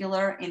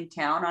particular in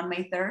town on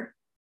May 3rd?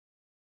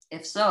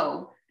 If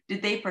so,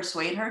 did they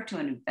persuade her to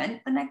an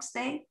event the next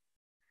day?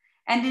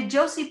 And did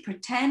Josie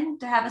pretend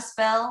to have a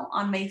spell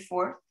on May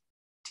 4th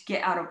to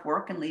get out of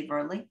work and leave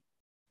early?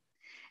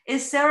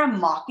 Is Sarah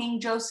mocking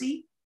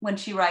Josie when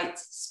she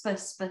writes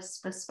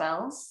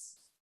spells?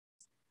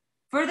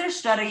 Further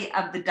study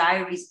of the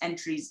diary's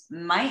entries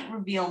might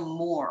reveal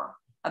more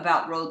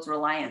about Rhodes'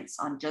 reliance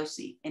on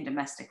Josie in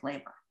domestic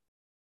labor.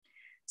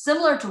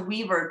 Similar to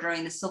Weaver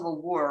during the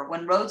Civil War,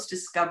 when Rhodes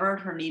discovered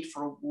her need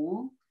for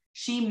wool,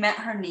 she met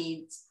her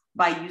needs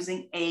by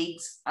using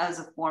eggs as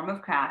a form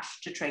of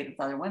cash to trade with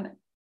other women.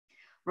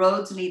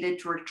 Rhodes needed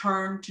to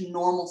return to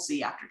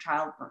normalcy after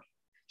childbirth.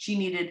 She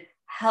needed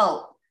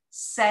help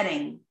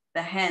setting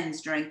the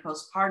hens during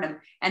postpartum,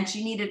 and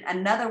she needed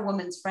another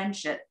woman's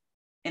friendship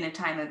in a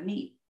time of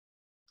need.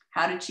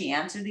 How did she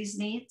answer these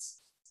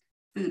needs?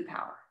 Food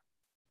power.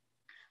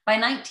 By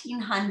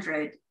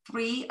 1900,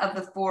 3 of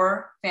the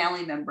 4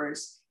 family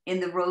members in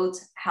the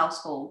Rhodes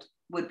household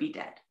would be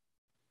dead.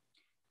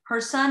 Her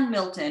son,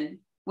 Milton,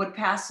 would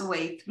pass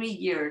away 3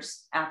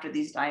 years after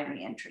these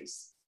diary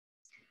entries.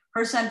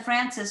 Her son,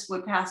 Francis,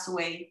 would pass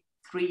away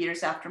 3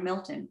 years after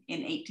Milton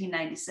in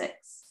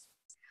 1896.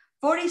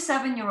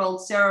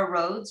 47-year-old Sarah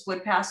Rhodes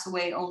would pass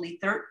away only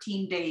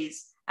 13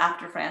 days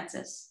after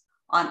Francis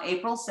on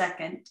April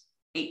 2nd,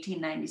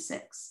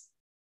 1896.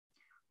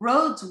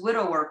 Rhodes'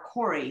 widower,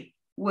 Corey,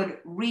 would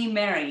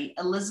remarry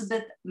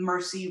Elizabeth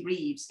Mercy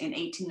Reeves in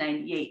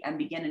 1898 and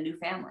begin a new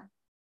family.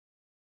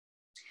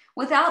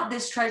 Without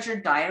this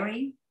treasured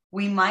diary,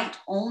 we might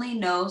only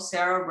know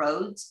Sarah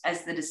Rhodes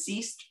as the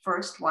deceased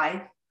first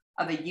wife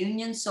of a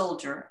Union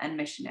soldier and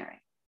missionary.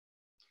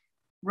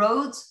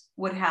 Rhodes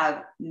would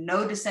have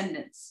no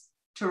descendants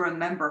to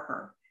remember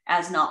her,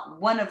 as not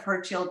one of her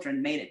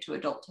children made it to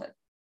adulthood.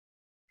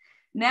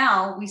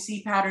 Now we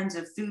see patterns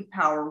of food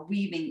power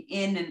weaving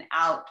in and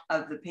out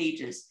of the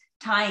pages,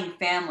 tying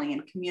family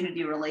and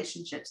community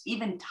relationships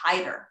even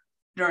tighter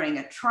during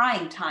a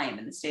trying time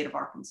in the state of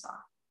Arkansas.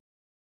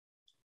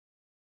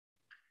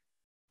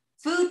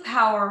 Food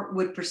power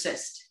would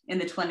persist in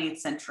the 20th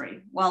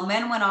century. While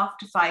men went off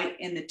to fight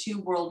in the 2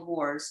 world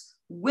wars,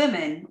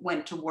 women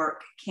went to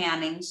work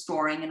canning,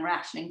 storing, and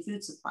rationing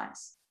food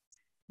supplies.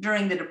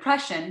 During the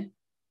Depression,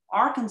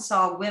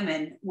 Arkansas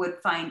women would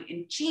find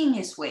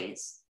ingenious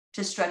ways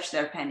to stretch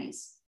their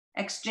pennies,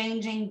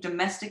 exchanging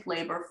domestic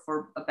labor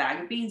for a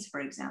bag of beans, for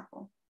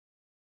example.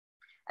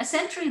 A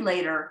century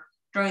later,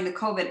 during the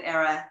COVID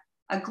era,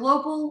 a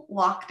global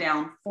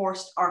lockdown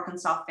forced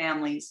Arkansas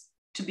families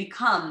to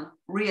become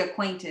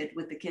reacquainted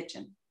with the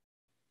kitchen.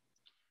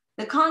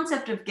 The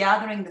concept of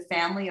gathering the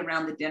family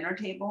around the dinner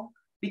table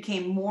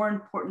became more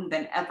important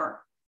than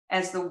ever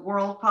as the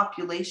world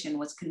population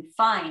was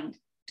confined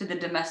to the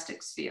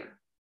domestic sphere.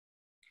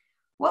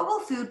 What will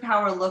food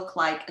power look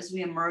like as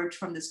we emerge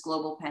from this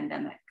global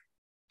pandemic?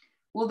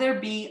 Will there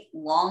be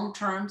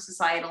long-term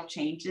societal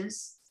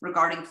changes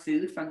regarding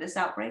food from this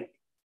outbreak?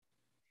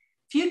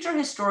 Future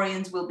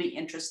historians will be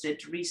interested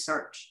to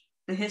research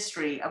the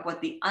history of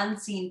what the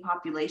unseen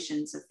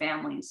populations of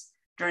families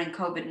during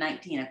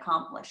COVID-19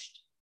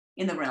 accomplished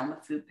in the realm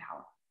of food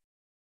power.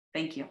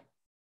 Thank you.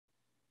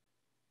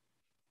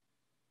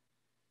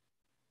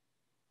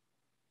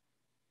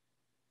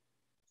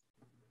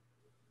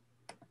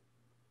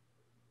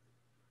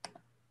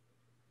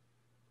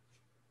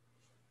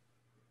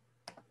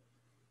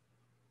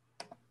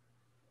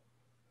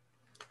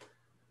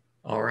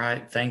 All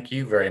right, thank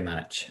you very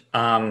much.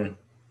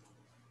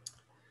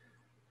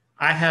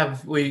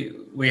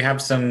 We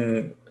have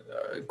some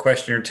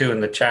question or two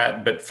in the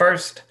chat, but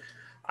first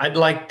I'd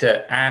like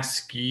to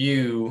ask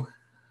you,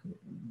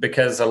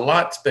 because a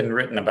lot's been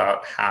written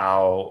about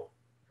how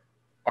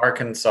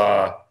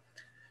Arkansas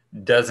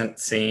doesn't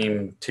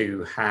seem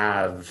to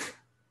have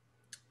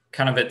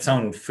kind of its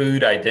own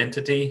food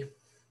identity.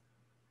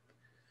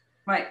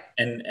 Right.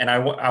 And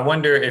I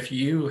wonder if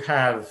you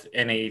have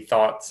any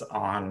thoughts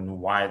on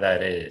why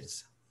that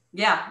is.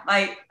 Yeah,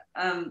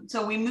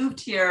 so we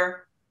moved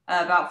here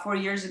about 4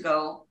 years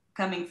ago,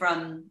 coming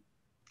from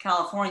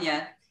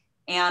California.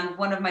 And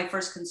one of my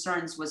first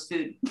concerns was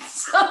food.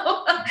 So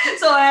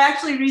I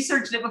actually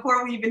researched it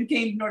before we even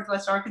came to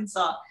Northwest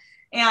Arkansas.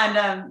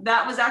 And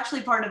that was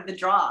actually part of the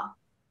draw,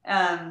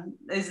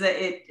 is that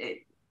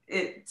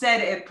it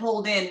said it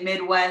pulled in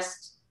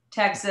Midwest,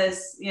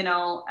 Texas,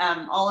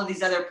 all of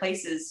these other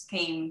places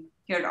came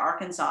here to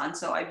Arkansas. And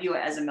so I view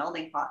it as a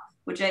melting pot,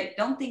 which I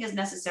don't think is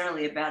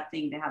necessarily a bad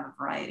thing to have a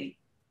variety.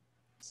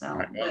 So,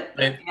 Right. but,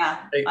 They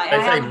yeah. they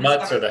say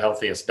mutts are the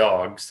healthiest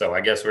dogs, so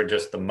I guess we're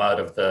just the mud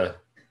of the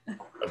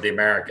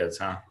Americas,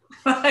 huh?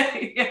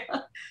 Right,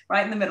 yeah.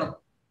 Right in the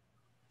middle.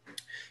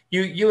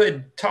 You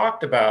had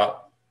talked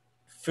about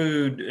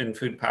food and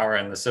food power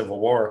in the Civil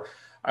War.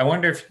 I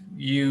wonder if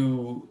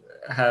you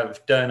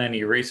have done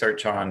any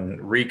research on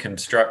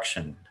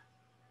Reconstruction.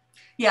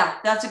 Yeah,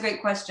 that's a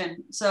great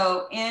question.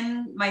 So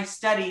in my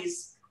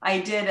studies, I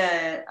did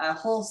a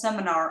whole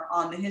seminar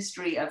on the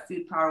history of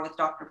food power with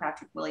Dr.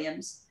 Patrick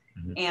Williams.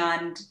 Mm-hmm.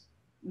 And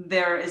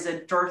there is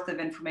a dearth of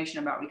information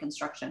about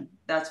Reconstruction.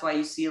 That's why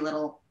you see a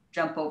little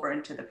jump over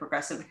into the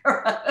progressive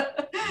era,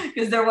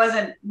 because there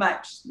wasn't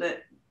much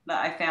that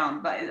I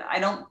found, but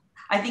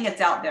I think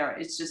it's out there.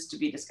 It's just to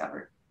be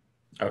discovered.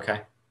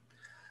 Okay.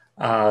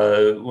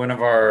 One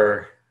of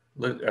our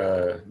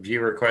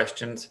viewer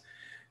questions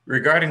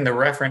regarding the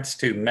reference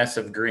to mess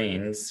of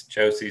greens,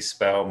 Josie's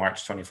spell,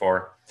 March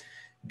 24.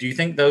 Do you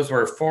think those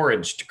were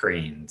foraged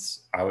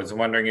greens? I was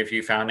wondering if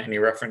you found any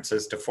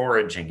references to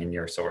foraging in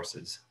your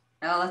sources.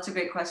 Oh, that's a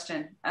great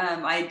question.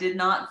 I did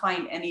not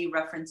find any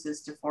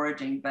references to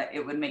foraging, but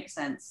it would make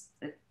sense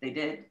if they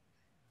did,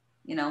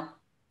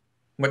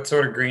 What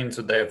sort of greens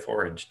would they have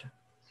foraged?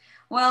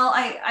 Well,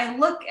 I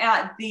look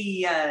at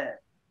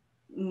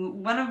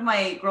one of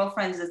my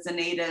girlfriends that's a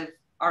native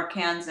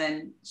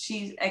Arkansan.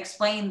 She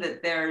explained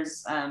that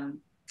there's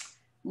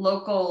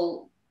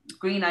local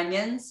green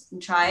onions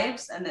and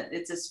chives, and that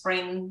it's a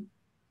spring,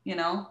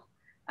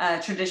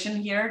 tradition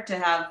here to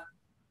have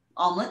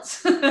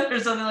omelets or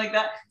something like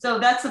that. So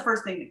that's the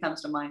first thing that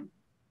comes to mind.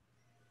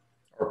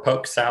 Or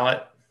poke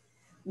salad.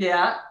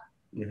 Yeah.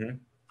 Mm-hmm.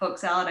 Poke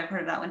salad. I've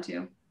heard of that one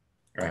too.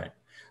 Right.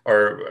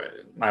 Or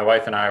my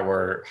wife and I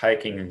were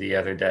hiking the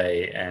other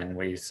day, and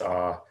we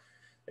saw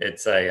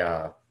it's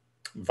a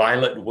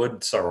violet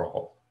wood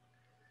sorrel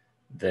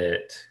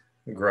that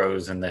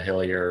grows in the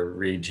hillier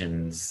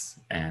regions,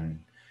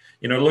 and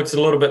it looks a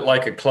little bit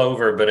like a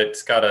clover, but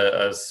it's got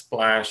a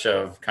splash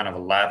of kind of a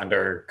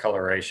lavender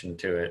coloration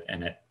to it,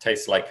 and it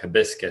tastes like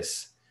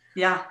hibiscus.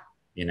 Yeah.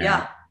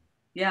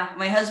 Yeah.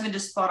 My husband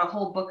just bought a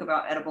whole book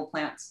about edible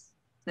plants.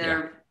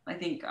 I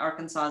think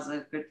Arkansas is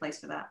a good place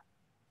for that.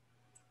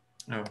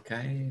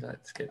 Okay,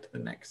 let's get to the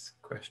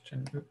next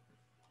question.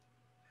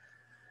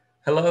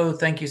 Hello,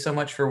 thank you so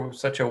much for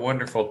such a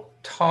wonderful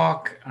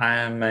talk.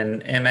 I'm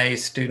an MA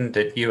student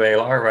at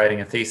UALR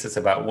writing a thesis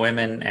about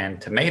women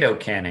and tomato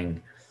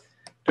canning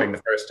during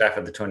the first half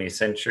of the 20th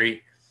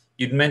century.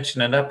 You'd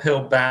mentioned an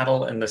uphill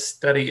battle in the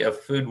study of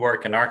food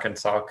work in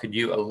Arkansas. Could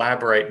you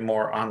elaborate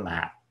more on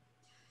that?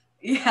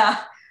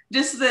 Yeah,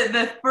 just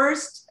the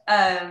first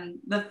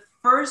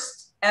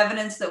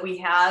evidence that we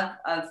have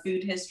of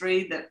food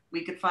history that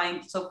we could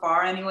find so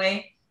far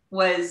anyway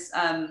was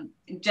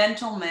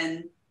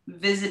gentlemen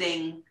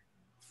visiting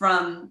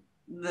from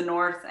the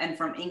north and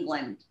from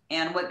England,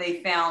 and what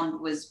they found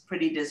was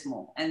pretty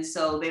dismal. And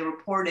so they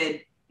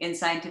reported in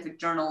scientific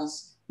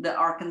journals that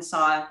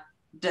Arkansas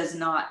does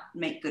not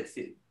make good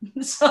food.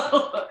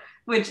 So,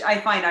 which I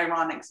find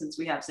ironic since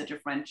we have such a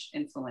French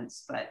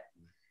influence, but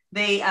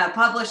they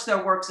published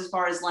their works as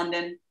far as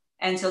London.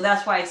 And so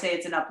that's why I say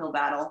it's an uphill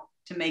battle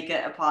to make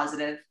it a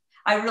positive.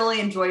 I really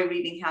enjoy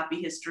reading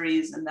happy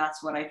histories, and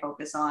that's what I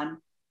focus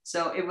on.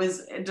 So it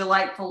was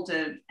delightful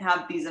to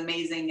have these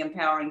amazing,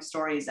 empowering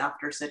stories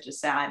after such a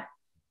sad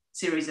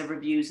series of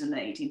reviews in the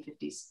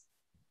 1850s.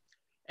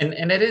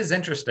 And it is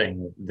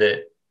interesting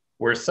that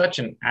we're such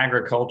an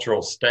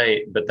agricultural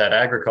state, but that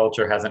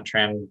agriculture hasn't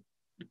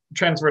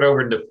transferred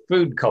over into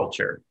food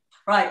culture.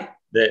 Right.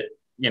 That,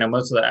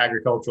 most of the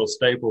agricultural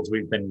staples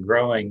we've been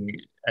growing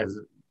as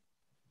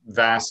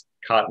vast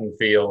cotton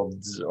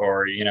fields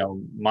or,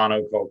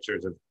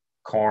 monocultures of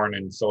corn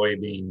and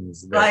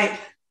soybeans. Right.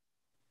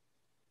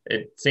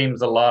 It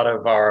seems a lot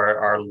of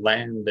our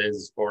land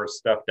is for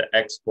stuff to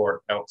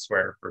export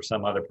elsewhere for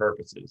some other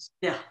purposes.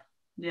 Yeah.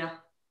 Okay.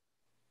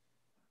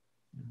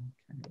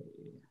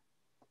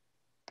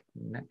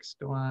 Next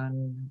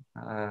one.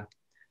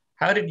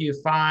 How did you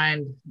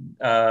find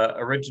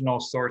original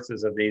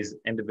sources of these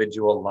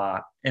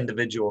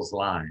individuals'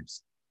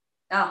 lives?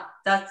 Oh,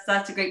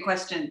 that's a great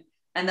question.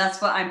 And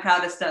that's what I'm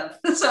proudest of.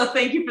 So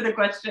thank you for the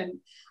question.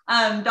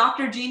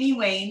 Dr. Jeannie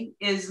Wayne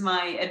is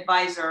my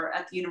advisor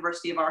at the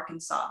University of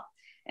Arkansas.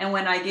 And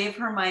when I gave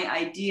her my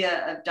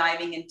idea of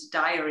diving into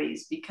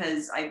diaries,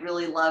 because I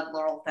really love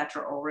Laurel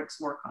Thatcher Ulrich's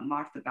work on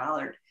Martha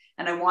Ballard,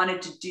 and I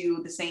wanted to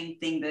do the same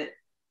thing that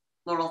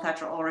Laurel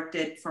Thatcher Ulrich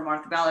did for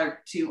Martha Ballard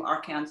to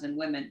Arkansan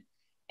women.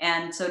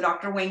 And so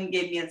Dr. Wayne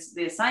gave me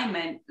the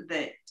assignment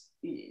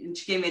and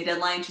she gave me a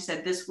deadline. She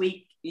said, this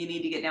week you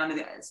need to get down to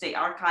the state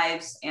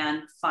archives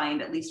and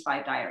find at least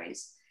 5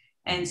 diaries.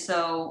 And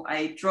so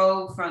I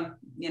drove from,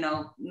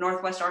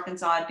 Northwest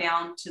Arkansas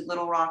down to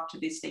Little Rock to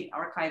the state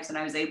archives, and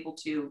I was able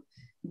to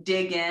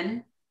dig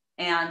in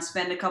and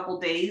spend a couple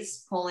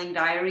days pulling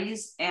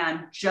diaries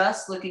and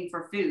just looking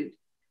for food.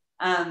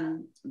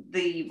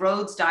 The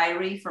Rhodes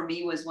diary for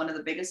me was one of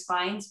the biggest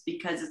finds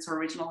because it's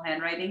original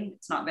handwriting.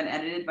 It's not been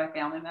edited by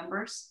family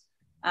members.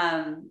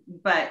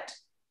 But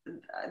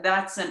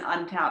that's an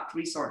untapped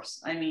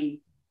resource. I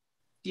mean,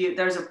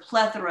 there's a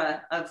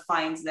plethora of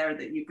finds there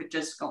that you could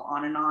just go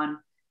on,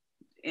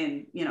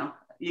 and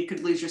you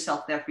could lose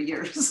yourself there for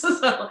years.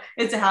 So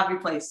it's a happy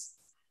place.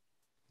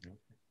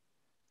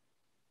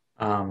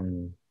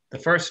 The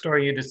first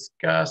story you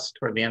discussed,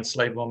 where the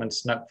enslaved woman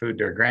snuck food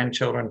to her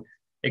grandchildren,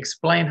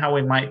 explain how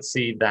we might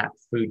see that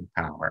food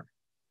power.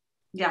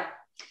 Yeah.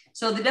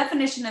 So the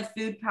definition of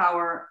food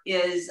power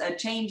is a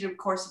change of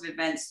course of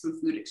events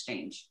through food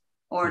exchange,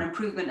 or an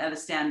improvement of a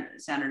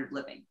standard of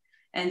living.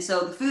 And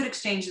so the food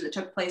exchange that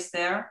took place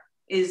there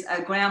is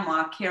a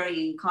grandma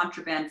carrying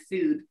contraband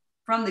food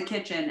from the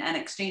kitchen and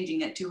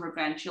exchanging it to her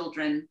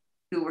grandchildren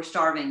who were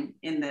starving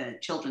in the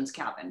children's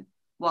cabin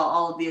while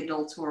all of the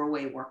adults were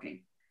away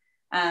working.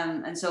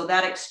 And so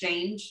that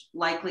exchange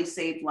likely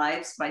saved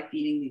lives by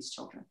feeding these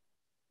children.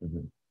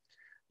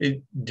 Mm-hmm.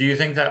 Do you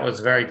think that was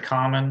very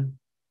common?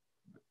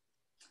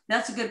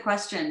 That's a good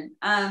question.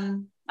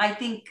 I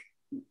think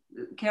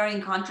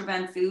carrying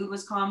contraband food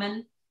was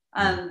common.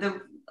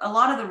 A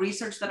lot of the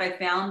research that I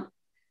found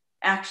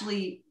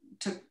actually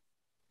took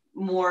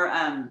more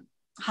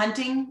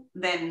hunting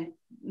than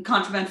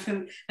contraband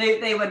food.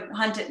 They would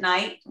hunt at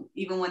night,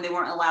 even when they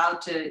weren't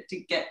allowed to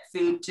get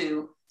food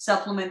to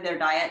supplement their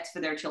diets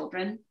for their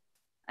children.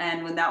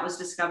 And when that was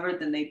discovered,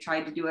 then they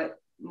tried to do it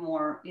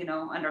more,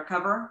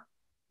 undercover.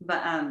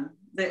 But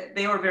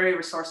they were very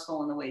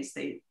resourceful in the ways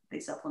they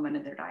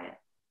supplemented their diet.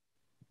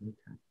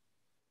 Okay.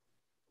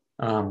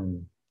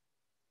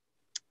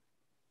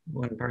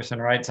 One person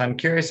writes, I'm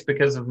curious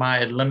because of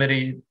my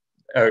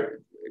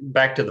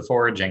back to the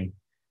foraging,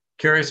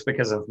 curious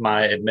because of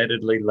my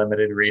admittedly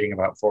limited reading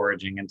about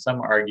foraging, and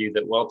some argue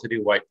that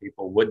well-to-do white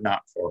people would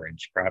not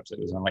forage. Perhaps it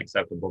was only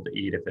acceptable to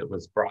eat if it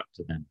was brought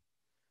to them.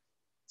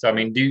 So, I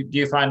mean, do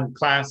you find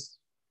class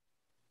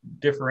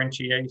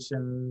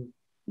differentiation?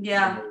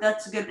 Yeah,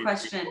 that's a good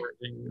question.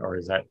 Or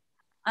is that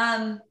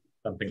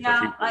something for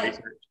future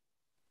research?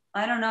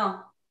 I don't know.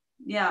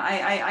 Yeah,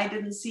 I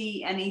didn't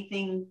see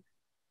anything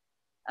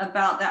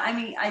about that. I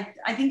mean,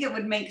 I think it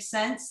would make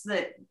sense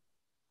that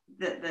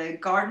the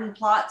garden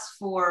plots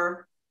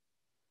for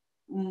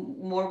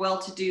more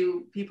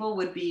well-to-do people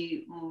would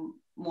be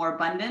more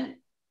abundant,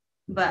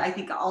 but I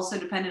think also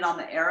depended on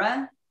the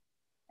era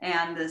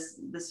and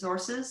the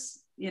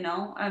sources.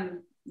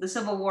 The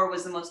Civil War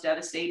was the most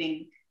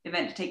devastating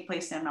event to take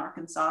place in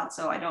Arkansas,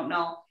 so I don't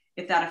know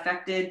if that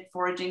affected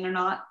foraging or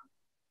not.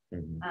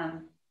 Mm-hmm.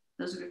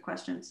 Those are good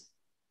questions.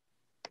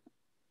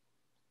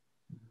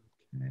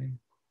 Okay.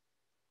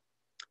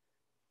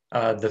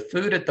 The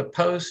food at the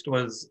post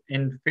was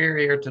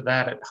inferior to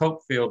that at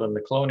Hopefield in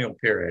the colonial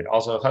period.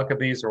 Also,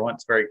 Huckabees were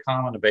once very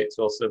common, a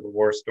Batesville Civil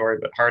War story,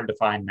 but hard to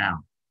find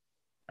now.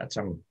 That's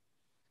from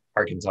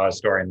Arkansas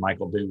historian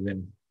Michael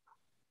Dugan.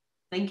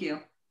 Thank you.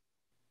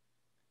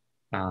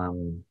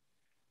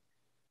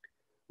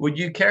 Would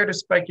you care to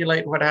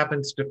speculate what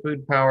happens to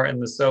food power in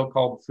the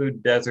so-called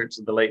food deserts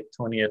of the late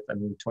 20th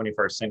and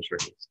 21st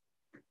centuries?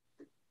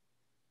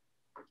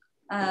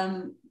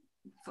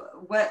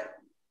 What?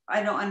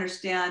 I don't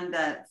understand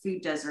the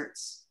food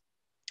deserts.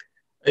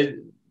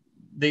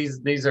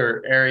 These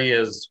are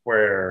areas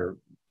where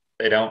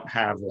they don't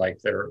have like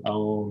their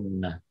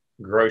own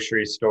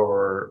grocery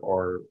store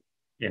or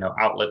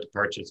outlet to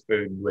purchase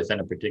food within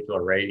a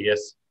particular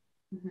radius.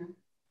 Mm-hmm.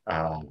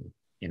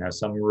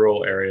 Some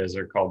rural areas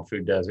are called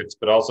food deserts,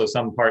 but also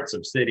some parts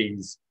of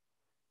cities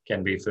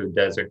can be food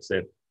deserts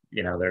if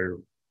they're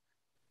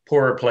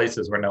poorer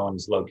places where no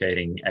one's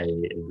locating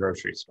a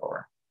grocery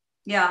store.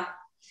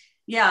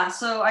 Yeah,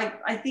 so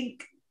I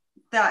think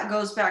that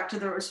goes back to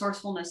the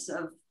resourcefulness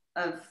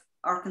of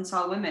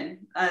Arkansas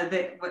women.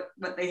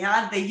 What they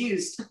had, they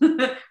used,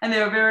 and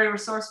they were very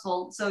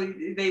resourceful. So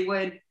they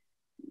would,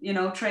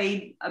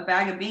 trade a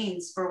bag of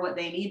beans for what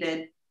they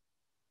needed.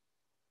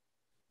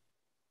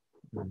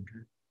 Okay.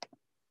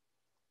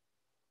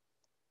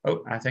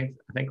 Oh, I think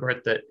we're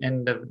at the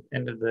end of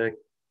the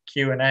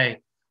Q&A.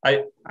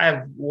 I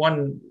have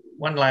one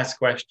last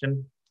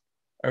question.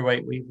 Oh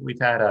wait, we've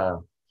had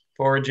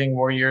foraging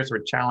war years were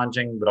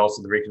challenging, but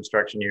also the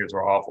Reconstruction years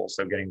were awful.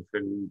 So getting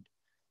food,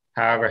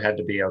 however, had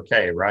to be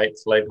okay, right?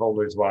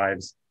 Slaveholders'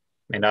 wives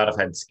may not have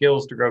had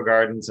skills to grow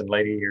gardens, and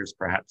later years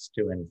perhaps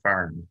too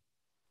infirm.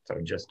 So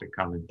just a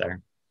comment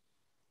there.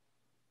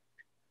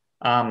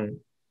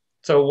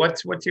 So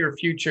what's your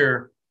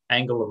future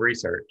angle of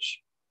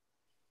research?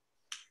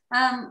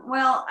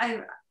 Well,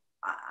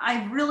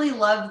 I really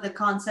love the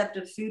concept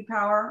of food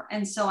power,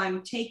 and so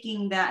I'm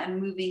taking that and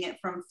moving it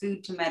from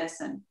food to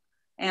medicine,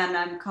 and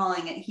I'm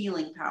calling it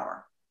healing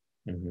power.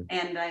 Mhm.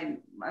 And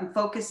I'm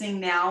focusing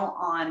now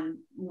on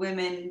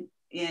women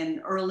in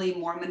early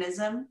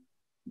Mormonism.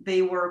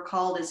 They were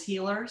called as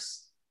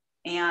healers,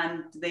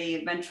 and they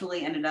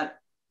eventually ended up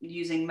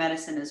using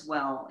medicine as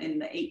well. In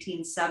the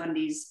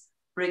 1870s,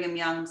 Brigham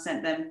Young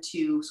sent them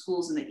to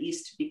schools in the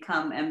East to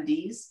become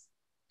MDs,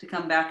 to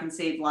come back and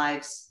save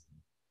lives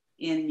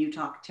in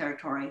Utah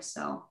territory.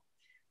 So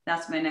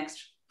that's my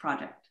next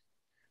project.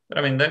 But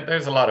I mean,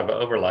 there's a lot of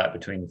overlap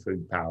between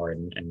food power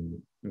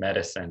and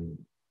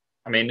medicine.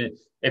 I mean,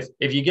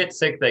 if you get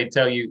sick, they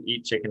tell you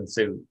eat chicken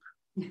soup,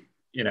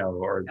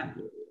 or Yeah.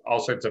 all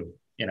sorts of,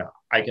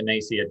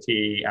 echinacea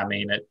tea. I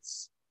mean,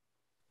 it's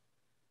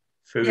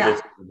food Yeah.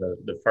 is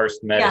the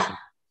first Yeah. medicine.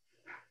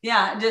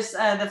 Yeah. Just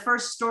the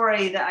first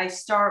story that I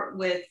start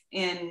with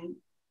in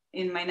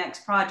my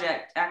next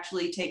project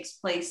actually takes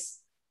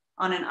place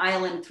on an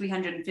island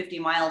 350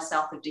 miles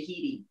south of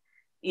Tahiti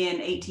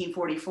in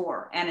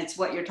 1844. And it's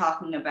what you're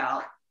talking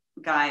about,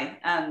 Guy.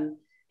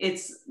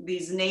 It's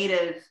these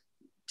native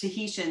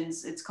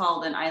Tahitians. It's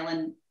called an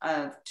island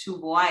of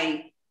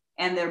Tubuai,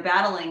 and they're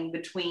battling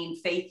between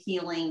faith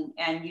healing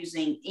and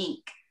using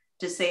ink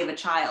to save a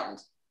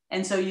child.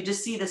 And so you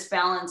just see this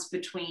balance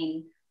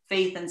between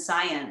faith and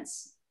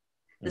science.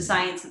 The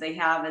science that they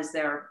have is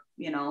their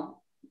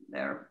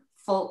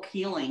folk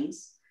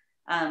healings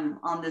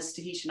on this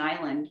Tahitian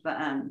island. But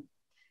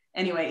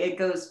anyway, it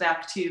goes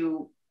back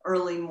to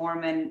early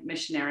Mormon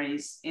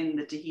missionaries in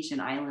the Tahitian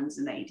islands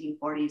in the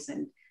 1840s,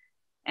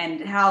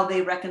 and how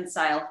they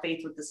reconcile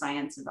faith with the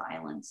science of the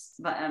islands.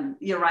 But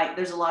you're right,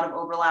 there's a lot of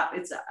overlap.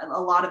 It's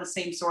a lot of the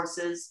same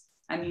sources.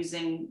 I'm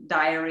using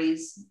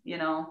diaries,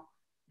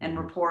 and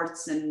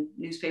reports and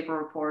newspaper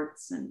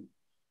reports, and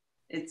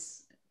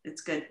it's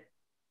good.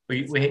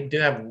 We do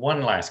have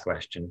one last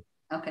question.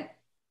 Okay.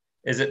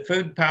 Is it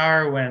food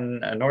power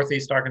when a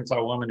Northeast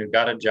Arkansas woman who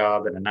got a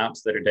job and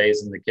announced that her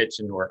days in the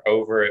kitchen were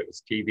over, it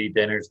was TV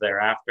dinners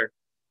thereafter?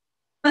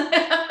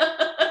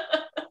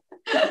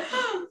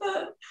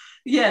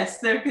 Yes,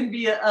 there can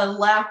be a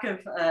lack of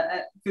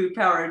food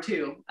power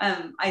too.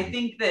 I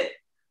think that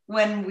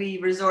when we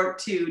resort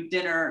to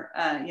dinner,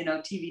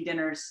 TV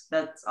dinners,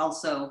 that's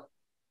also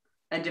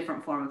a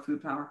different form of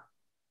food power.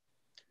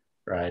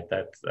 Right.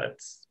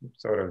 That's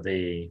sort of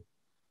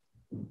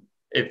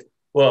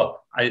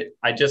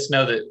I just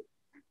know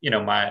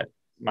that,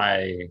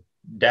 my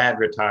dad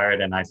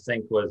retired and I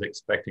think was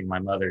expecting my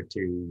mother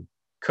to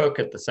cook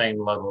at the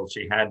same level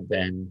she had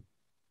been.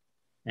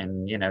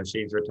 And,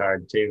 she's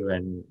retired too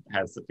and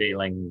has the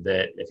feeling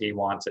that if he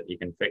wants it, he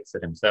can fix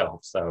it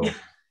himself. So,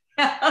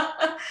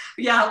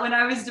 yeah, when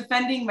I was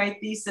defending my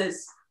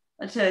thesis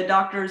to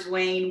Doctors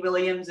Wayne,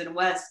 Williams, and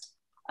West,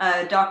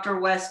 Dr.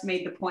 West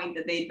made the point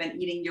that they'd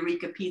been eating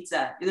Eureka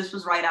pizza. This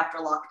was right after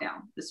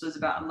lockdown. This was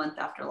about a month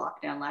after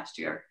lockdown last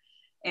year.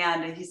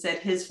 And he said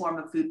his form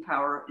of food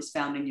power is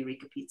found in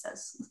Eureka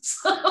pizzas.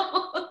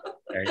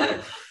 there you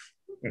go.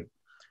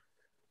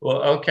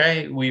 Well,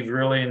 okay, we've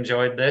really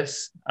enjoyed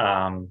this.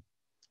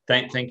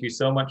 Thank you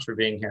so much for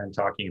being here and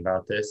talking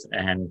about this.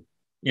 And,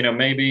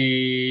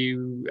 maybe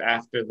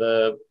after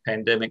the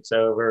pandemic's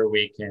over,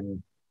 we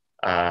can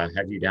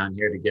have you down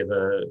here to give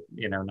a,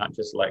 not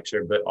just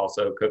lecture, but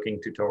also cooking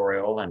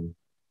tutorial. And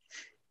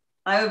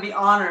I would be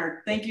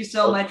honored. Thank you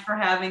so much for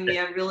having me.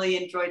 I really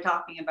enjoyed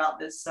talking about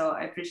this, so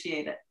I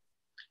appreciate it.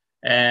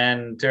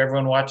 And to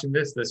everyone watching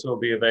this will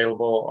be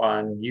available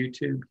on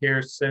YouTube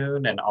here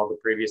soon. And all the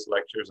previous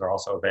lectures are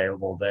also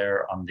available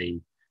there on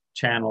the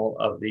channel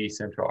of the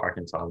Central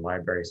Arkansas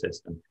Library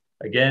System.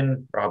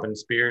 Again, Robyn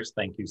Spears,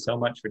 thank you so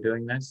much for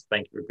doing this.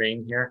 Thank you for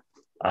being here.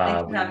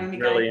 Thanks for having me,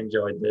 really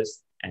enjoyed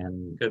this,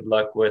 and good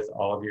luck with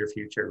all of your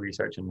future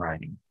research and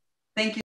writing. Thank you.